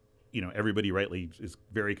 which, everybody rightly is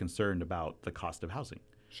very concerned about the cost of housing.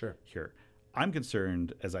 Sure. Here, I'm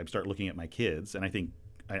concerned as I start looking at my kids, and I think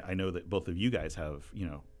I know that both of you guys have,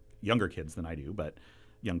 younger kids than I do, but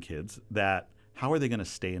young kids, that how are they going to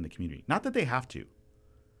stay in the community? Not that they have to,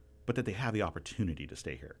 but that they have the opportunity to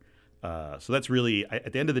stay here. So that's really,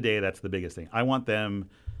 at the end of the day, that's the biggest thing. I want them,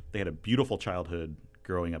 they had a beautiful childhood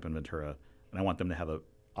growing up in Ventura, and I want them to have an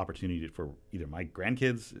opportunity for either my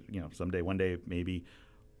grandkids, someday, one day, maybe,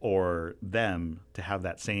 or them to have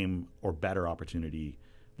that same or better opportunity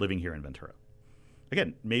living here in Ventura.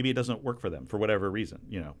 Again, maybe it doesn't work for them for whatever reason,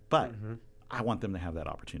 but I want them to have that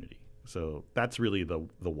opportunity. So that's really the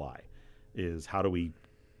why, is how do we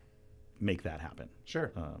make that happen?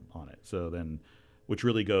 Sure. On it. So then, which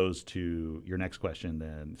really goes to your next question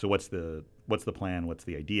then. So what's the plan? What's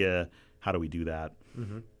the idea? How do we do that?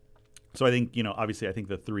 So I think, obviously I think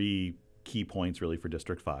the 3 key points really for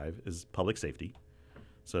District 5 is public safety.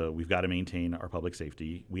 So we've got to maintain our public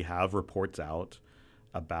safety. We have reports out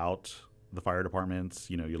about the fire departments.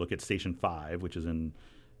 You look at Station 5, which is in,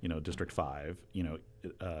 District 5.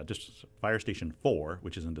 Just Fire Station 4,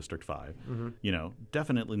 which is in District 5.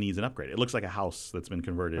 Definitely needs an upgrade. It looks like a house that's been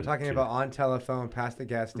converted. We're talking about on telephone past the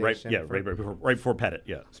gas station. Right. Yeah. Right before Pettit.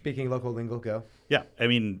 Yeah. Speaking local lingo, go. Yeah. I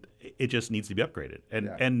mean, it just needs to be upgraded,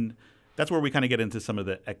 and that's where we kind of get into some of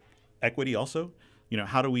the equity also.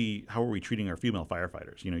 How are we treating our female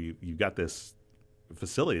firefighters? You've got this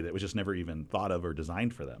facility that was just never even thought of or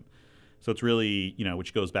designed for them. So it's really,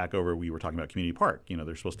 which goes back over, we were talking about Community Park.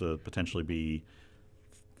 They're supposed to potentially be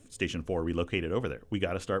Station 4 relocated over there. We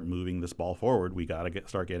got to start moving this ball forward. We got to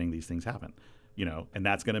start getting these things happen, and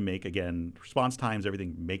that's going to make, again, response times,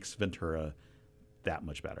 everything makes Ventura that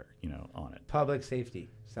much better, on it. Public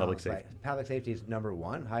safety. Public safety. Public safety is number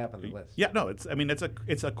one, high up on the list. Yeah, no,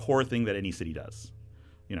 it's a core thing that any city does,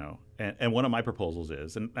 and one of my proposals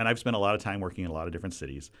is, and I've spent a lot of time working in a lot of different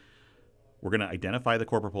cities. We're going to identify the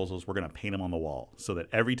core proposals. We're going to paint them on the wall so that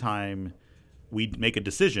every time we make a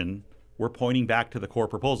decision, we're pointing back to the core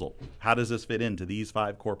proposal. How does this fit into these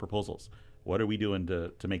 5 core proposals? What are we doing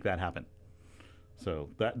to make that happen? So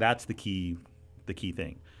that's the key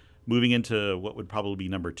thing. Moving into what would probably be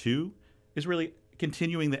number 2 is really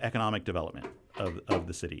continuing the economic development of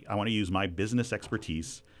the city. I want to use my business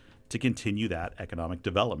expertise to continue that economic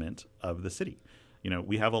development of the city.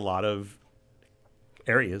 We have a lot of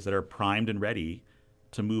areas that are primed and ready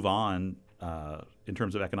to move on in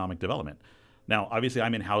terms of economic development. Now, obviously,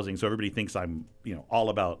 I'm in housing, so everybody thinks I'm all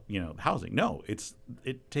about housing. No,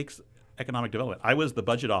 it takes economic development. I was the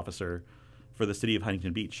budget officer for the city of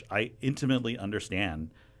Huntington Beach. I intimately understand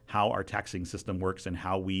how our taxing system works and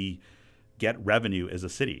how we get revenue as a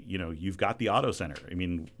city. You've got the auto center. I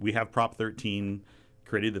mean, we have Prop 13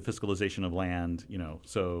 created the fiscalization of land.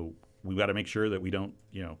 So we've got to make sure that we don't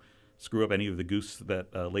screw up any of the goose that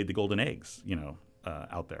laid the golden eggs,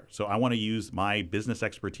 out there. So I want to use my business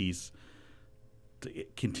expertise to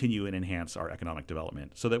continue and enhance our economic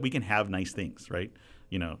development so that we can have nice things, right?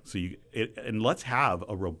 And let's have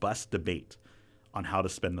a robust debate on how to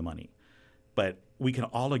spend the money. But we can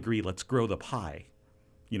all agree, let's grow the pie.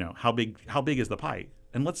 How big is the pie?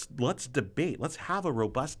 And let's debate. Let's have a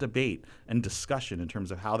robust debate and discussion in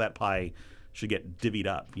terms of how that pie should get divvied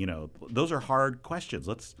up. Those are hard questions.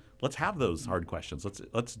 Let's have those hard questions.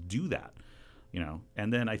 Let's do that.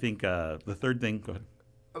 And then I think the third thing. Go ahead.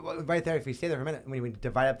 Well, right there, if we stay there for a minute, when we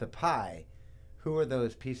divide up the pie, who are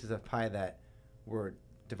those pieces of pie that we're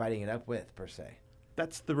dividing it up with, per se?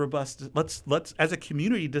 That's the robust. Let's as a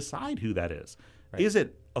community decide who that is. Right. Is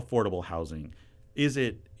it affordable housing? Is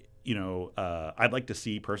it I'd like to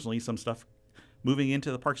see personally some stuff moving into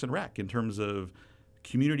the Parks and Rec in terms of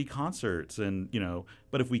community concerts and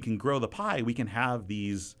but if we can grow the pie, we can have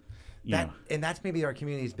these. And that's maybe our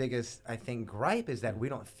community's biggest, I think, gripe is that we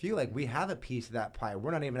don't feel like we have a piece of that pie. We're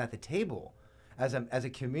not even at the table. As a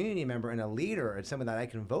community member and a leader and someone that I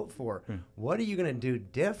can vote for, what are you going to do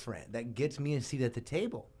different that gets me a seat at the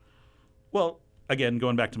table? Well, again,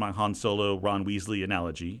 going back to my Han Solo, Ron Weasley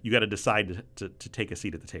analogy, you got to decide to take a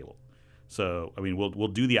seat at the table. So, I mean, we'll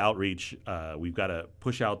do the outreach. We've got to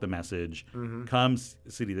push out the message. Come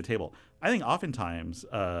sit at the table. I think oftentimes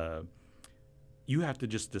you have to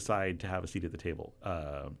just decide to have a seat at the table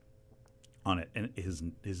on it. And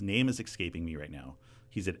his name is escaping me right now.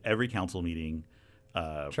 He's at every council meeting.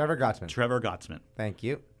 Trevor Gottsman. Thank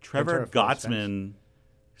you. Trevor Gottsman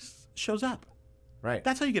shows up. Right.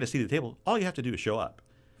 That's how you get a seat at the table. All you have to do is show up.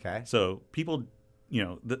 Okay. So people,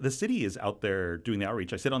 the city is out there doing the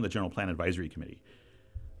outreach. I sit on the General Plan Advisory Committee.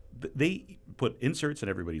 They put inserts in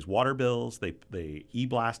everybody's water bills. They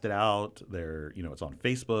e-blast it out. It's on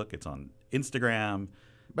Facebook. It's on Instagram.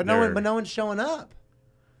 But no one's showing up.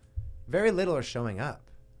 Very little are showing up.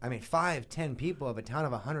 I mean, 5-10 people of a town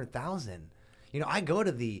of 100,000. I go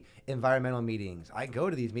to the environmental meetings. I go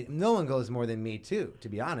to these meetings. No one goes more than me, too, to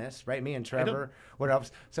be honest, right? Me and Trevor, what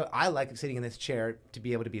else? So I like sitting in this chair to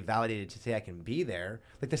be able to be validated to say I can be there.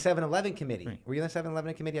 Like the 7-Eleven committee. Right. Were you on the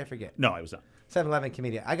 7-Eleven committee? I forget. No, I was not. 7-Eleven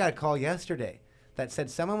committee. I got a call yesterday that said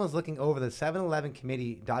someone was looking over the 7-Eleven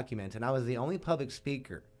committee documents, and I was the only public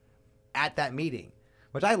speaker at that meeting,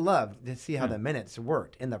 which I loved to see how the minutes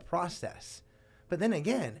worked in the process. But then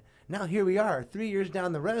again, now here we are 3 years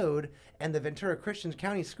down the road, and the Ventura Christian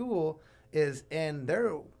County School is in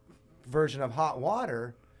their version of hot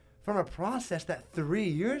water from a process that 3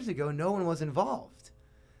 years ago no one was involved.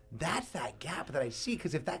 That's that gap that I see,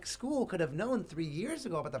 because if that school could have known 3 years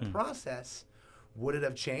ago about the process, would it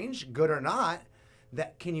have changed, good or not?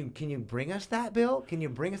 That can you bring us that, Bill? Can you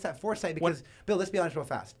bring us that foresight? Because Bill, let's be honest real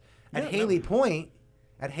fast. At Haley Point,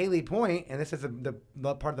 at Haley Point, and this is the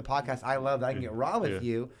part of the podcast I love that I can get raw with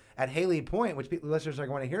you, at Haley Point, which listeners are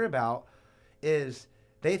going to hear about, is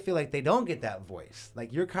they feel like they don't get that voice.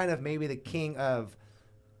 Like you're kind of maybe the king of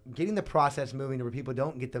getting the process moving to where people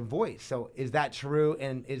don't get the voice. So is that true,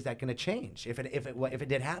 and is that going to change if it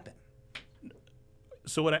did happen?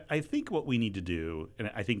 So what I think what we need to do,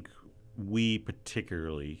 and I think we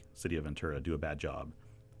particularly, City of Ventura, do a bad job,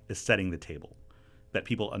 is setting the table, that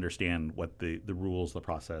people understand what the rules, the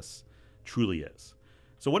process truly is.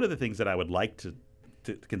 So one of the things that I would like to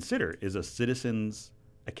consider is a citizens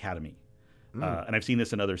academy. And I've seen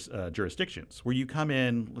this in other jurisdictions where you come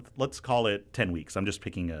in, let's call it 10 weeks. I'm just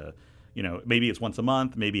picking maybe it's once a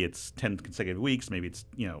month, maybe it's 10 consecutive weeks, maybe it's,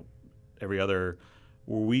 every other,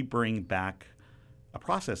 where we bring back a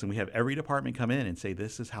process and we have every department come in and say,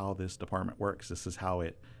 this is how this department works. This is how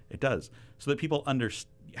it does. So that people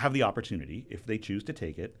have the opportunity, if they choose to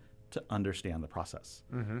take it, to understand the process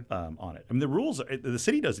on it. I mean, the rules, the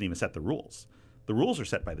city doesn't even set the rules. The rules are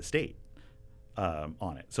set by the state.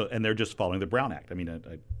 On it. So, and they're just following the Brown Act. I mean,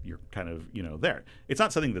 you're kind of, there. It's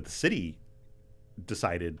not something that the city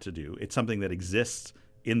decided to do. It's something that exists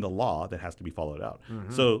in the law that has to be followed out.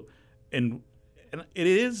 So, and it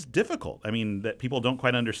is difficult. I mean, that people don't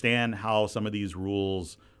quite understand how some of these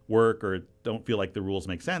rules work or don't feel like the rules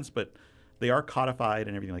make sense, but they are codified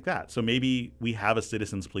and everything like that. So maybe we have a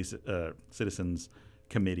citizens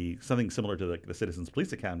committee, something similar to the Citizens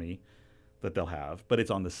Police Academy that they'll have, but it's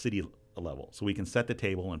on the city level, so we can set the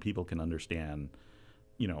table and people can understand,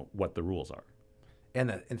 what the rules are.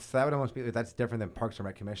 And so that would almost be that's different than Parks and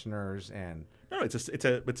Rec commissioners and. No,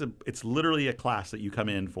 it's literally a class that you come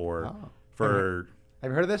in for. Have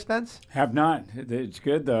you heard of this, Spence? Have not. It's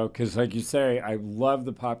good, though, because like you say, I love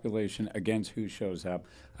the population against who shows up.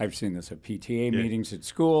 I've seen this at PTA meetings at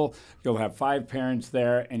school. You'll have 5 parents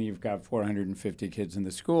there, and you've got 450 kids in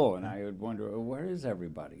the school. And I would wonder, where is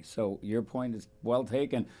everybody? So your point is well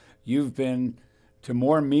taken. You've been to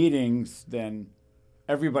more meetings than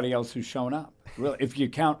everybody else who's shown up. Really, if you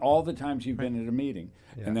count all the times you've been at a meeting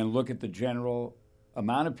and then look at the general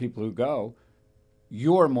amount of people who go,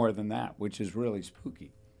 you're more than that, which is really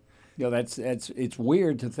spooky. It's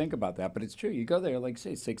weird to think about that, but it's true. You go there, like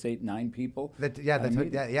say 6, 8, 9 people.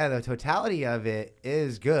 The totality of it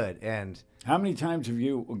is good. And how many times have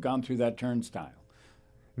you gone through that turnstile?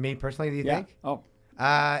 Me personally, do you think? Oh,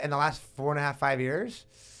 in the last 4.5, 5 years,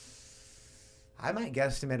 I might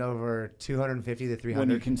guesstimate over 250 to 300. When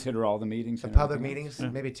you consider all the meetings, the public meetings,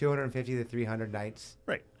 maybe 250 to 300 nights.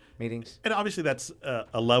 Right. Meetings. And obviously, that's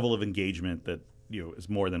a level of engagement that is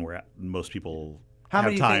more than where most people how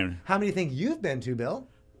have time. How many do you think you've been to, Bill?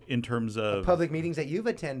 In terms of public meetings that you've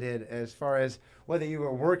attended, as far as whether you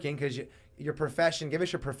were working, because your profession. Give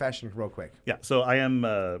us your profession real quick. Yeah, so I am.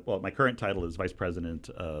 My current title is Vice President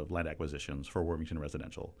of Land Acquisitions for Worthington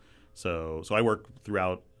Residential. So I work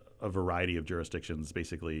throughout a variety of jurisdictions,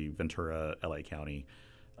 basically Ventura, LA County,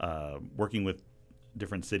 working with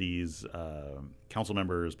different cities, council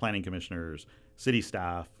members, planning commissioners, city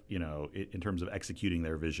staff, in terms of executing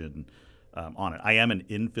their vision on it. I am an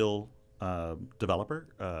infill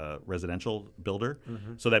developer, residential builder.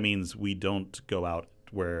 So that means we don't go out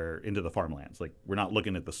into the farmlands. Like, we're not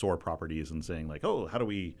looking at the SOAR properties and saying like, oh, how do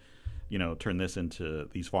we, turn this into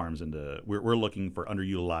these farms into, we're looking for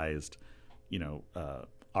underutilized,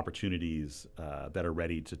 opportunities that are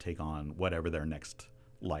ready to take on whatever their next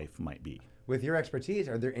life might be. With your expertise,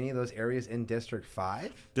 are there any of those areas in District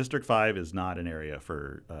 5? District 5 is not an area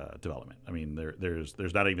for development. I mean,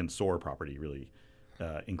 there's not even SOAR property really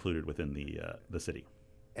included within the city.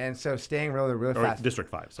 And so staying real fast. District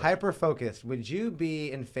 5. Sorry. Hyper-focused, would you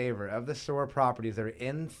be in favor of the SOAR properties that are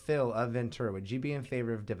infill of Ventura? Would you be in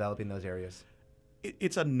favor of developing those areas?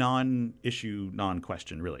 It's a non-issue,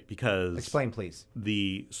 non-question, really, because... Explain, please.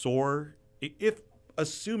 The SOAR, if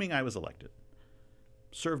assuming I was elected,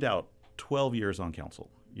 served out 12 years on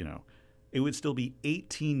council, it would still be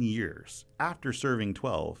 18 years after serving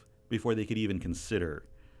 12 before they could even consider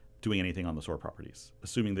doing anything on the SOAR properties,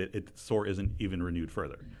 assuming that SOAR isn't even renewed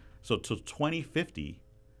further. So till 2050,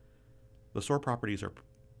 the SOAR properties are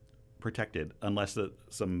protected unless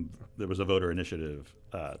there was a voter initiative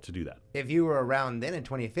to do that. If you were around then in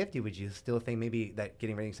 2050, would you still think maybe that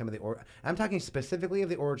getting rid of some of the I'm talking specifically of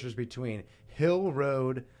the orchards between Hill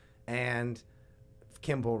Road and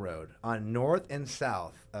Kimball Road on north and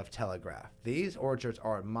south of Telegraph. These orchards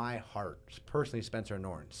are my heart, personally, Spencer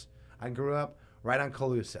Norns. I grew up right on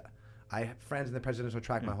Calusa. I have friends in the presidential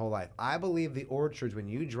track my whole life. I believe the orchards, when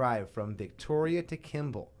you drive from Victoria to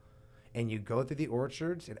Kimball and you go through the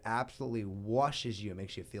orchards, it absolutely washes you and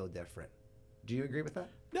makes you feel different. Do you agree with that?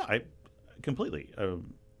 Yeah, I completely.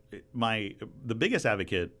 The biggest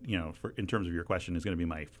advocate, in terms of your question, is going to be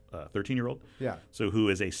my 13-year-old. Yeah. So who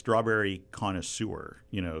is a strawberry connoisseur,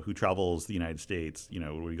 who travels the United States,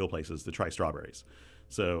 when we go places to try strawberries.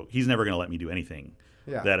 So he's never going to let me do anything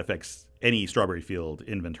that affects any strawberry field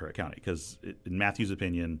in Ventura County, because in Matthew's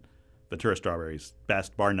opinion, Ventura strawberries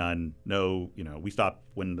best, bar none. No, we stop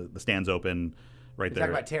when the stands open right there.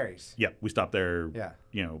 Talking about Terry's. Yeah, we stop there.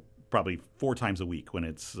 Yeah. Probably 4 times a week when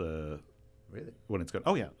it's. Really? When it's good.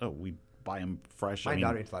 Oh, yeah. Oh, we buy them fresh. My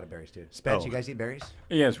daughter eats a lot of berries, too. Spence, you guys eat berries?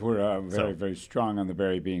 Yes, we're very strong on the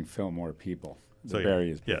berry being Fillmore people. The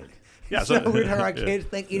berry is big. Yeah. So weird how our kids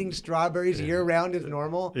think eating strawberries year-round is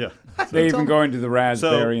normal. Yeah. They even go into the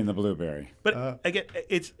raspberry and the blueberry. But again,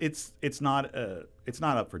 it's not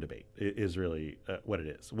up for debate. It is really what it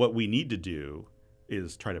is. What we need to do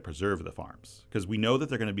is try to preserve the farms, because we know that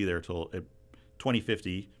they're going to be there till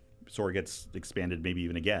 2050. SOAR gets expanded, maybe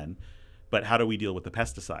even again. But how do we deal with the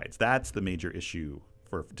pesticides? That's the major issue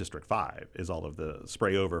for District 5, is all of the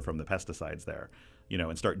spray over from the pesticides there,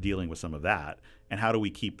 and start dealing with some of that. And how do we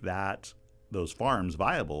keep those farms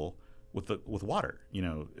viable with water?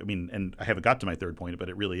 And I haven't got to my third point, but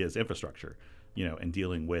it really is infrastructure, and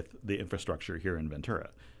dealing with the infrastructure here in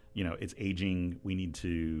Ventura. It's aging. We need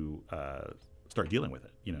to start dealing with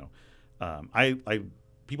it.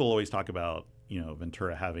 People always talk about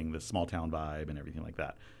Ventura having this small town vibe and everything like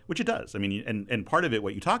that, which it does. And part of it,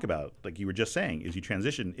 what you talk about, like you were just saying, is you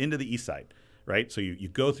transition into the east side, right? So you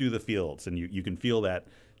go through the fields and you can feel that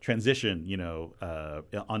transition,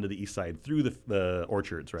 onto the east side through the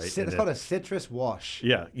orchards, right? It's called a citrus wash.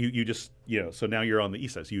 Yeah, you just so now you're on the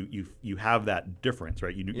east side. So you have that difference,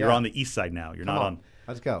 right? You're on the east side now. You're not on.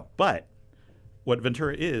 Let's go. But what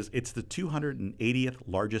Ventura is, it's the 280th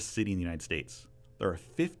largest city in the United States. There are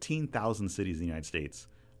 15,000 cities in the United States.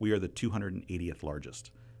 We are the 280th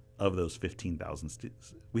largest of those 15,000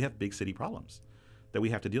 cities. We have big city problems that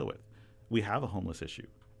we have to deal with. We have a homeless issue,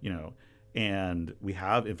 and we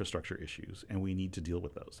have infrastructure issues, and we need to deal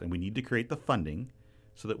with those. And we need to create the funding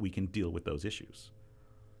so that we can deal with those issues.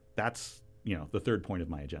 That's, the third point of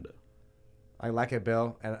my agenda. I like it,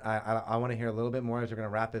 Bill, and I want to hear a little bit more as we're going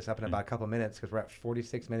to wrap this up in about a couple minutes, because we're at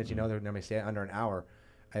 46 minutes. They're normally stay under an hour.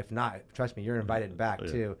 If not, trust me, you're invited back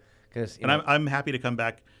too. I'm happy to come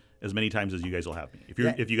back as many times as you guys will have me.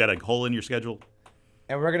 If you got a hole in your schedule.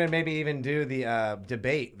 And we're gonna maybe even do the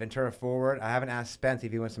debate, Ventura Forward. I haven't asked Spence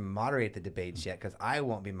if he wants to moderate the debates yet, because I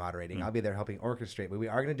won't be moderating. I'll be there helping orchestrate. But we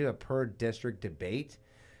are gonna do a per district debate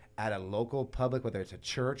at a local public, whether it's a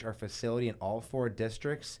church or facility in all 4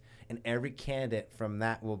 districts, and every candidate from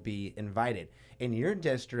that will be invited. In your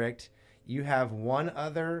district, you have one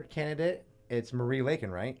other candidate. It's Marie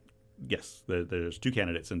Lakin, right? Yes, there's 2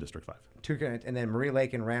 candidates in District 5. 2 candidates, and then Marie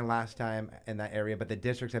Lakin ran last time in that area, but the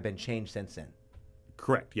districts have been changed since then.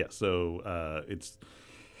 Correct. Yes. So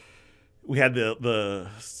we had the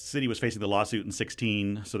city was facing the lawsuit in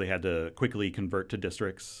 2016, so they had to quickly convert to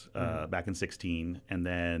districts back in 2016, and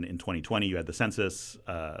then in 2020 you had the census,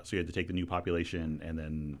 so you had to take the new population and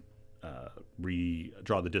then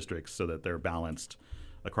redraw the districts so that they're balanced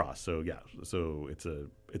across. So so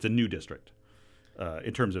it's a new district.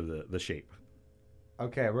 In terms of the shape.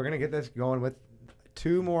 Okay, we're going to get this going with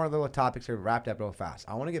 2 more little topics here wrapped up real fast.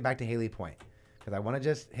 I want to get back to Haley Point, because I want to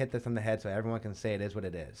just hit this on the head so everyone can say it is what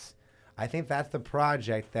it is. I think that's the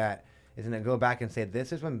project that is going to go back and say,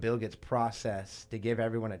 this is when Bill gets processed to give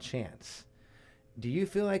everyone a chance. Do you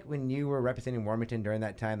feel like when you were representing Warmington during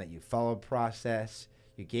that time that you followed process,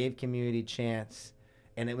 you gave community chance,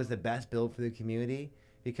 and it was the best bill for the community?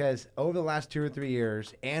 Because over the last 2 or 3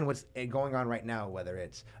 years, and what's going on right now, whether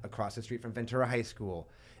it's across the street from Ventura High School,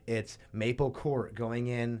 it's Maple Court going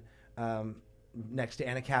in next to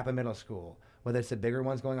Anacapa Middle School, whether it's the bigger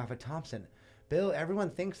ones going off at Thompson. Bill,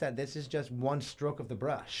 everyone thinks that this is just one stroke of the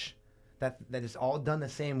brush, that it's all done the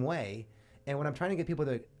same way. And what I'm trying to get people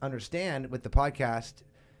to understand with the podcast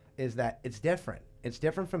is that it's different. It's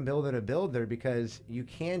different from builder to builder, because you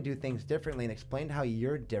can do things differently, and explain how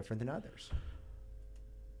you're different than others.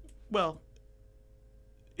 Well,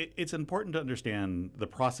 it's important to understand the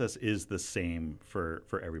process is the same for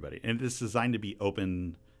everybody. And it's designed to be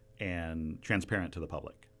open and transparent to the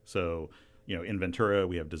public. So, in Ventura,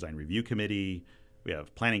 we have Design Review Committee, we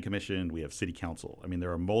have Planning Commission, we have City Council.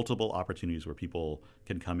 There are multiple opportunities where people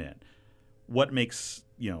can come in. What makes,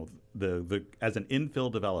 the as an infill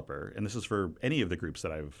developer, and this is for any of the groups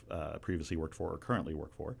that I've previously worked for or currently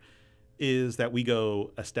work for, is that we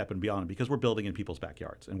go a step and beyond, because we're building in people's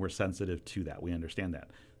backyards and we're sensitive to that. We understand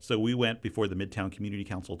that. So we went before the Midtown Community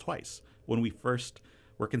Council twice. When we first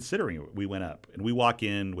were considering it, we went up and we walk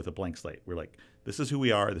in with a blank slate. We're like, this is who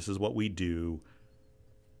we are. This is what we do.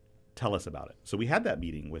 Tell us about it. So we had that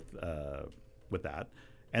meeting with that.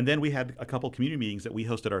 And then we had a couple community meetings that we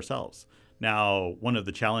hosted ourselves. Now, one of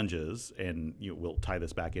the challenges, and we'll tie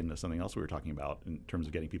this back into something else we were talking about in terms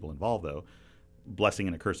of getting people involved, though, blessing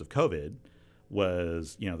and a curse of COVID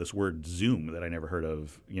was, this word Zoom that I never heard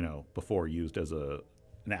of, before, used as an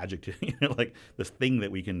adjective, like this thing that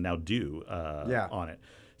we can now do on it.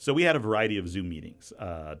 So we had a variety of Zoom meetings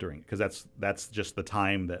because that's just the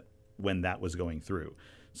time when that was going through.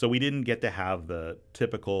 So we didn't get to have the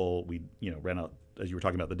typical, we ran out, as you were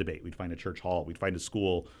talking about, the debate. We'd find a church hall. We'd find a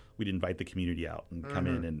school. We'd invite the community out and come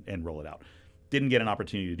in and roll it out. Didn't get an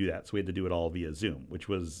opportunity to do that. So we had to do it all via Zoom, which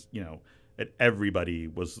was, everybody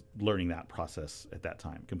was learning that process at that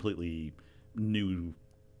time. Completely new,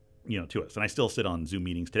 to us. And I still sit on Zoom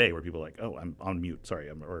meetings today where people are like, oh, I'm on mute. Sorry.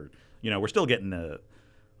 We're still getting the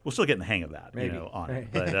hang of that, on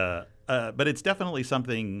it. But it's definitely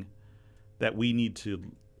something that we need to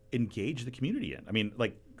engage the community in. I mean,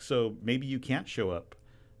 so maybe you can't show up,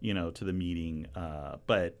 to the meeting,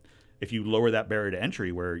 but if you lower that barrier to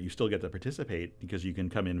entry where you still get to participate because you can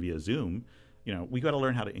come in via Zoom, we got to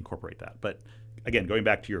learn how to incorporate that. But again, going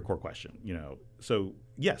back to your core question, so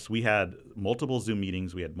yes, we had multiple Zoom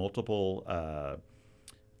meetings. We had multiple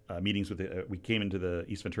meetings with we came into the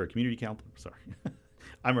East Ventura Community Council. Sorry,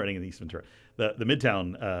 I'm running in the East Ventura, the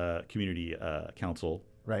Midtown Community Council.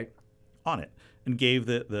 Right. On it, and gave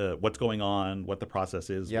the what's going on, what the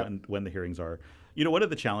process is, when the hearings are. One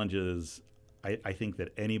of the challenges I think that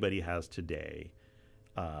anybody has today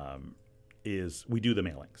is we do the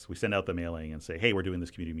mailings. We send out the mailing and say, hey, we're doing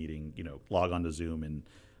this community meeting, log on to Zoom and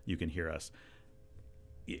you can hear us.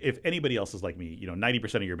 If anybody else is like me,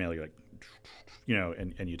 90% of your mail, you're like,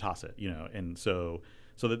 and you toss it, and so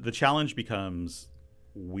the challenge becomes,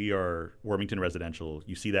 we are Wormington residential.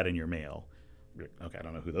 You see that in your mail. Okay, I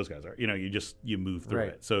don't know who those guys are. You move through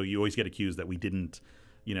it. So you always get accused that we didn't,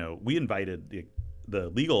 we invited the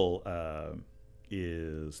legal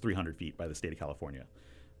is 300 feet by the state of California.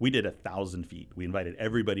 We did 1,000 feet. We invited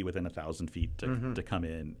everybody within 1,000 feet to come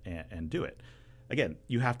in and do it. Again,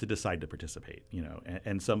 you have to decide to participate,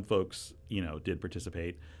 and some folks, did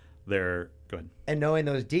participate. Go ahead. And knowing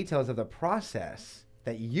those details of the process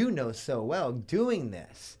that so well doing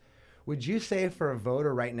this, would you say for a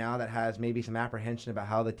voter right now that has maybe some apprehension about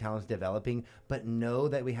how the town's developing, but know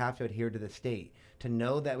that we have to adhere to the state, to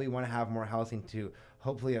know that we want to have more housing to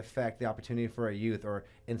hopefully affect the opportunity for a youth, or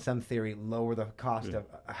in some theory, lower the cost of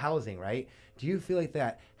housing, right? Do you feel like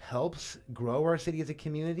that helps grow our city as a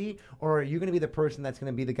community? Or are you going to be the person that's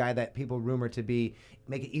going to be the guy that people rumor to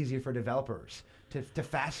make it easier for developers to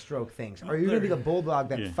fast stroke things? Or are you going to be the bulldog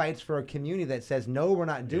that fights for a community that says, no, we're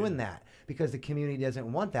not doing that because the community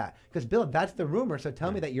doesn't want that? Because, Bill, that's the rumor. So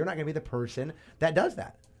tell me that you're not going to be the person that does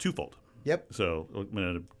that. Twofold. Yep. So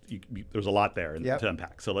there's a lot there to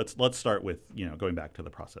unpack. So let's start with, going back to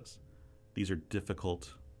the process. These are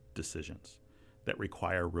difficult decisions that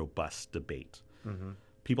require robust debate. Mm-hmm.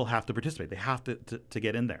 People have to participate. They have to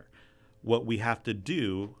get in there. What we have to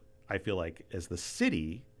do, I feel like, as the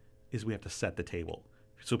city, is we have to set the table.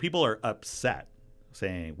 So people are upset,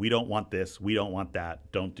 saying, we don't want this, we don't want that,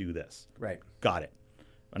 don't do this. Right. Got it.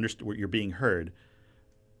 Understood. You're being heard.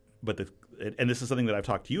 But and this is something that I've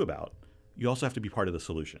talked to you about. You also have to be part of the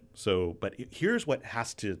solution. So, but here's what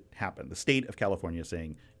has to happen. The state of California is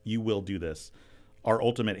saying, you will do this. Our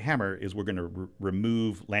ultimate hammer is we're going to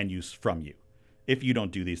remove land use from you. If you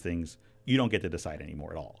don't do these things, you don't get to decide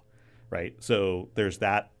anymore at all, right? So there's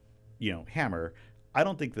that, hammer. I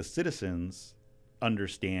don't think the citizens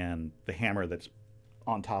understand the hammer that's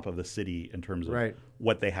on top of the city in terms of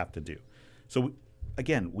what they have to do. So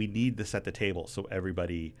again, we need to set the table so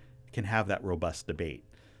everybody can have that robust debate,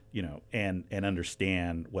 and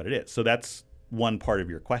understand what it is. So that's one part of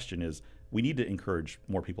your question is we need to encourage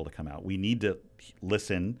more people to come out. We need to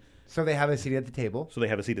listen. So they have a seat at the table.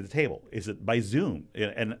 Is it by Zoom?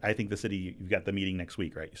 And I think the city, you've got the meeting next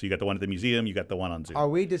week, right? So you got the one at the museum, you got the one on Zoom. Are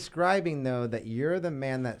we describing, though, that you're the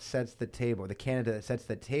man that sets the table, the candidate that sets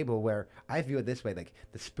the table, where I view it this way, like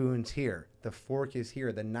the spoon's here, the fork is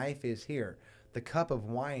here, the knife is here, the cup of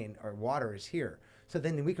wine or water is here. So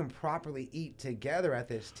then we can properly eat together at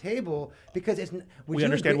this table because we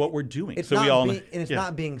understand what we're doing. It's so not we all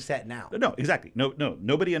not being set now. No, exactly. No,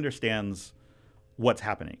 nobody understands what's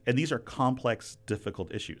happening, and these are complex,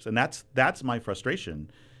 difficult issues. And that's my frustration.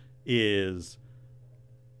 Is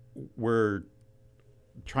we're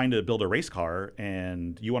trying to build a race car,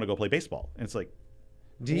 and you want to go play baseball, and it's like.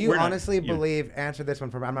 Do you honestly believe? Answer this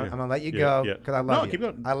one for me. I'm gonna let you go because I love you. Keep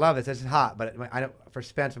going. I love this. This is hot, but I don't. For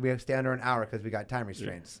Spence, we have to stay under an hour because we got time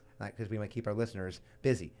restraints. because we want to keep our listeners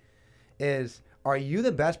busy, is, are you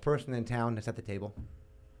the best person in town to set the table?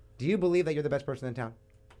 Do you believe that you're the best person in town?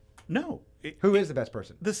 No. Who is the best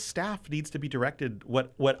person? The staff needs to be directed.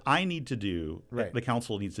 What I need to do, Right. the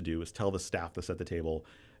council needs to do, is tell the staff to set the table.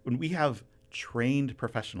 When we have trained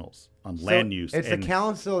professionals on land use, It's and the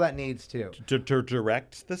council that needs to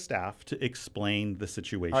direct the staff to explain the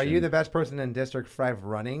situation. Are you the best person in District 5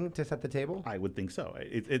 running to set the table? I would think so.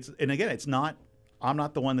 And again, it's not. I'm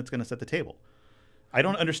not the one that's going to set the table. I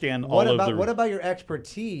don't understand What all about of the. what about your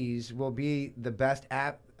expertise will be the best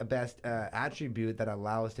attribute that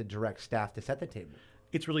allows to direct staff to set the table?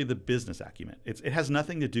 It's really the business acumen. It has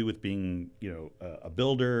nothing to do with being, a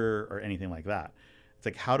builder or anything like that. It's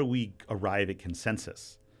like, how do we arrive at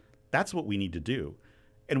consensus? That's what we need to do,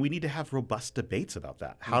 and we need to have robust debates about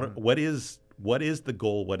that. What is the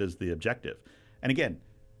goal? What is the objective? And again,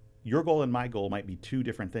 your goal and my goal might be two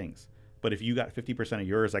different things. But if you got 50% of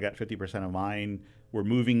yours, I got 50% of mine, we're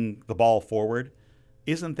moving the ball forward.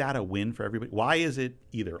 Isn't that a win for everybody? Why is it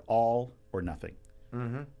either all or nothing?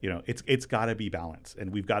 Mm-hmm. It's got to be balanced,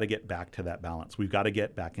 and we've got to get back to that balance. We've got to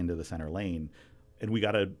get back into the center lane, and we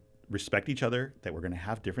got to respect each other, that we're going to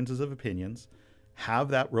have differences of opinions, have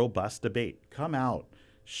that robust debate, come out,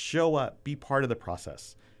 show up, be part of the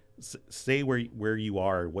process, say where you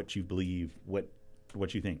are, what you believe, what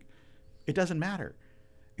you think. It doesn't matter.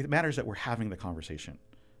 It matters that we're having the conversation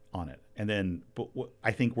on it. And then, but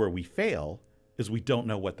I think where we fail is we don't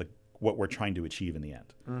know what we're trying to achieve in the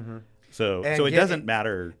end. Mm-hmm. So it doesn't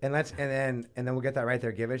matter. And then we'll get that right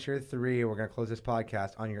there. Give us your three. We're going to close this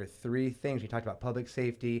podcast on your three things. We talked about public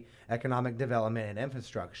safety, economic development, and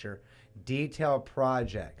infrastructure. Detailed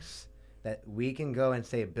projects that we can go and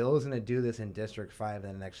say, Bill's going to do this in District 5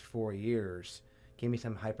 in the next 4 years. Give me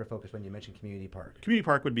some hyper focus when you mentioned community park. Community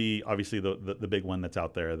park would be obviously the big one that's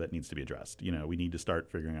out there that needs to be addressed. We need to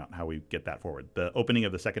start figuring out how we get that forward. The opening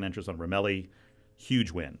of the second entrance on Ramelli,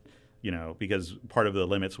 huge win. Because part of the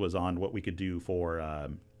limits was on what we could do for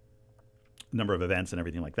number of events and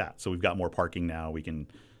everything like that. So we've got more parking now. We can,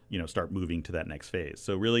 start moving to that next phase.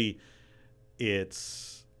 So really,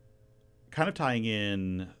 it's kind of tying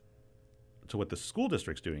in to what the school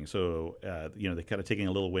district's doing. So, they're kind of taking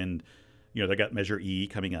a little wind. They got Measure E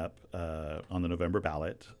coming up on the November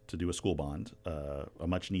ballot to do a school bond, a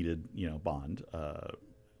much needed, bond.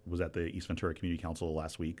 Was at the East Ventura Community Council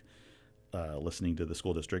last week. Listening to the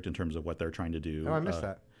school district in terms of what they're trying to do. Oh, I missed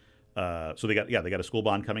that. So they got a school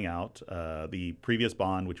bond coming out. The previous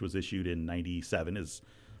bond, which was issued in '97, is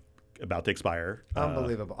about to expire.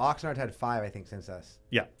 Unbelievable. Oxnard had 5, I think, since us.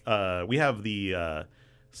 Yeah, we have the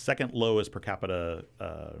second lowest per capita.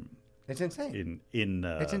 It's insane.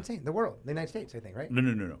 It's insane. The world, the United States, I think, right?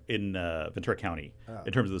 No. In Ventura County,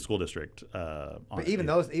 in terms of the school district. But even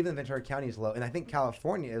Ventura County is low, and I think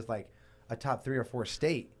California is like a top 3 or 4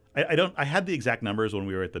 state. I had the exact numbers when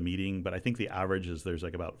we were at the meeting, but I think the average is there's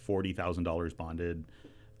like about $40,000 bonded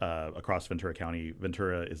across Ventura County.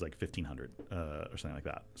 Ventura is like $1,500 or something like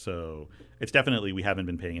that. So it's definitely, we haven't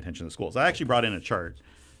been paying attention to schools. I actually brought in a chart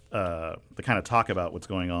to kind of talk about what's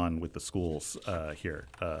going on with the schools here.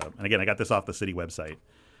 And again, I got this off the city website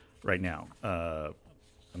right now.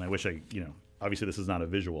 And I wish obviously this is not a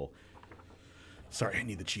visual. Sorry, I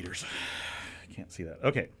need the cheaters. I can't see that.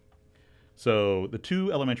 Okay. So the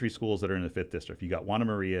two elementary schools that are in the 5th district, you got Juana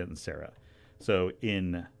Maria and Sarah. So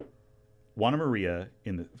in Juana Maria,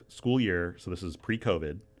 in the school year, so this is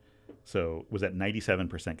pre-COVID, so was at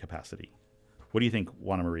 97% capacity. What do you think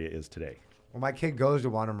Juana Maria is today? Well, my kid goes to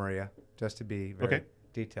Juana Maria, just to be very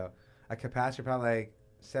detailed. A capacity probably like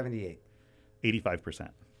 78. 85%.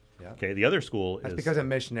 Yeah. Okay, the other school That's is... because I'm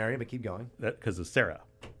missionary, but keep going. Because of Sarah.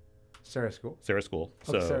 Sarah School. Sarah School.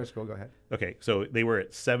 So, Sarah School, go ahead. Okay, so they were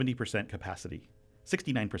at 70% capacity,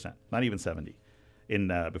 69%, not even 70, in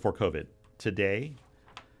before COVID. Today,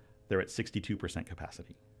 they're at 62%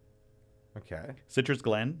 capacity. Okay. Citrus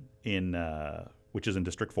Glen, which is in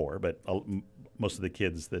District 4, but most of the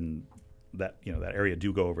kids then that area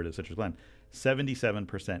do go over to Citrus Glen,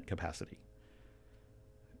 77% capacity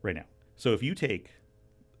right now. So if you take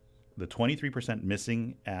the 23%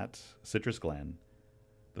 missing at Citrus Glen,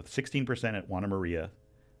 the 16% at Juana Maria,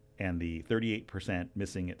 and the 38%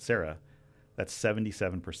 missing at Sarah, that's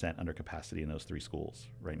 77% under capacity in those 3 schools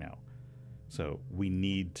right now. So we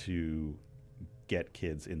need to get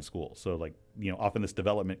kids in school. So often this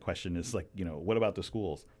development question is what about the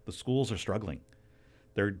schools? The schools are struggling.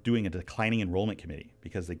 They're doing a declining enrollment committee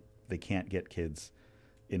because they can't get kids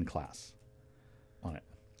in class on it.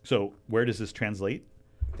 So where does this translate?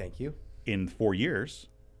 Thank you. In 4 years,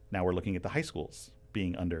 now we're looking at the high schools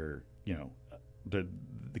being under,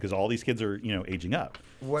 because all these kids are, aging up.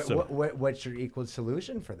 What's your equal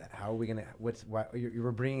solution for that? How are we gonna? You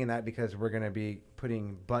were bringing that because we're gonna be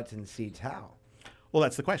putting butts in seats. How? Well,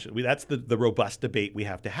 that's the question. That's the robust debate we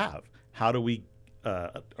have to have. How do we,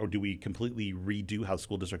 or do we completely redo how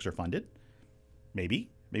school districts are funded? Maybe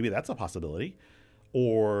that's a possibility.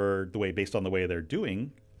 Or based on the way they're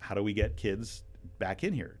doing, how do we get kids back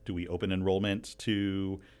in here? Do we open enrollment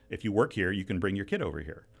to, if you work here, you can bring your kid over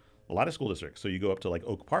here? A lot of school districts. So you go up to like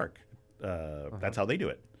Oak Park. That's how they do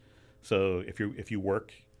it. So if you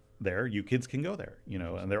work there, you kids can go there,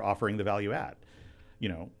 and they're offering the value add.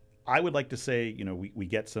 I would like to say, we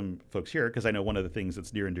get some folks here, because I know one of the things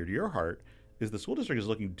that's near and dear to your heart is the school district is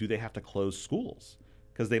looking, do they have to close schools?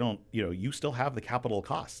 Because they don't, you still have the capital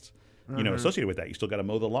costs, associated with that. You still got to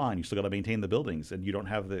mow the lawn, you still got to maintain the buildings, and you don't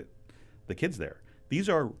have the kids there. These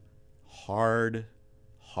are hard.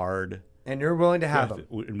 And you're willing to have them.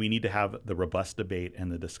 And we need to have the robust debate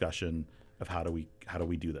and the discussion of how do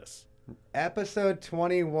we do this. Episode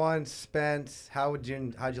 21, Spence. How'd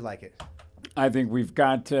you like it? I think we've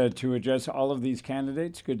got to address all of these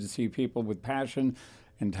candidates. Good to see people with passion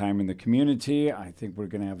and time in the community. I think we're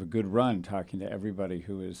going to have a good run talking to everybody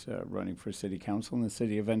who is running for city council in the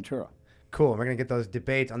city of Ventura. Cool. We're going to get those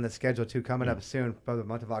debates on the schedule too coming up soon, probably the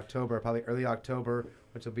month of October, probably early October,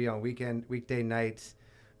 which will be on weekday nights.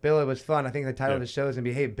 Bill, it was fun. I think the title of the show is going to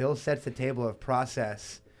be, hey, Bill sets the table of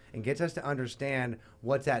process and gets us to understand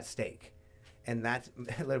what's at stake. And that's,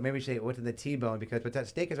 maybe we should say what's in the T-bone, because what's at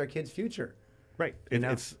stake is our kids' future. Right.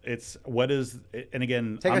 It's what is, and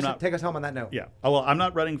again, take us home on that note. Yeah. Well, I'm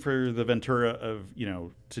not running for the Ventura of,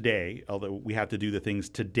 today, although we have to do the things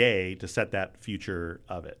today to set that future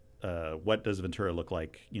of it. What does Ventura look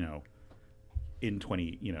like, in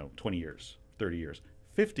 20 years, 30 years,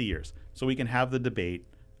 50 years? So we can have the debate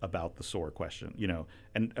about the SOAR question,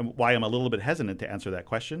 and why I'm a little bit hesitant to answer that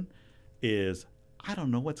question is I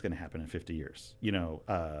don't know what's going to happen in 50 years.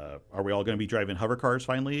 Are we all going to be driving hover cars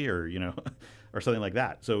finally, or, or something like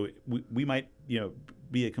that? So we might,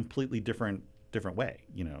 be a completely different way,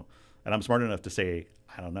 and I'm smart enough to say,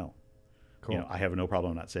 I don't know. Cool. I have no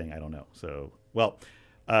problem not saying I don't know. So, well,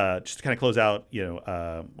 just to kind of close out,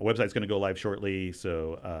 my website's going to go live shortly.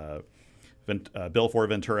 So,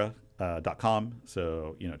 bill4ventura.com.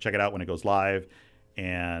 So, check it out when it goes live,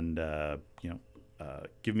 and,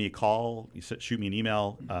 give me a call, shoot me an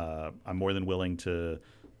email. I'm more than willing to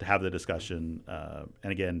have the discussion.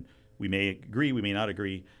 And again, we may agree, we may not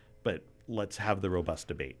agree, but let's have the robust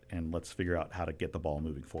debate and let's figure out how to get the ball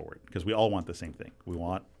moving forward, because we all want the same thing. We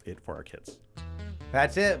want it for our kids.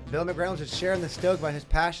 That's it. Bill McReynolds is sharing the stoke about his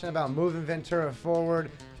passion about moving Ventura forward.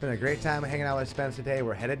 It's been a great time hanging out with Spence today.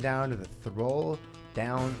 We're headed down to the Throw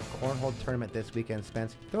Down Cornhole Tournament this weekend,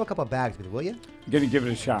 Spence. Throw a couple of bags with you, will you? I'm going to give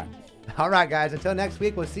it a shot. All right, guys. Until next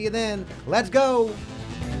week, we'll see you then. Let's go.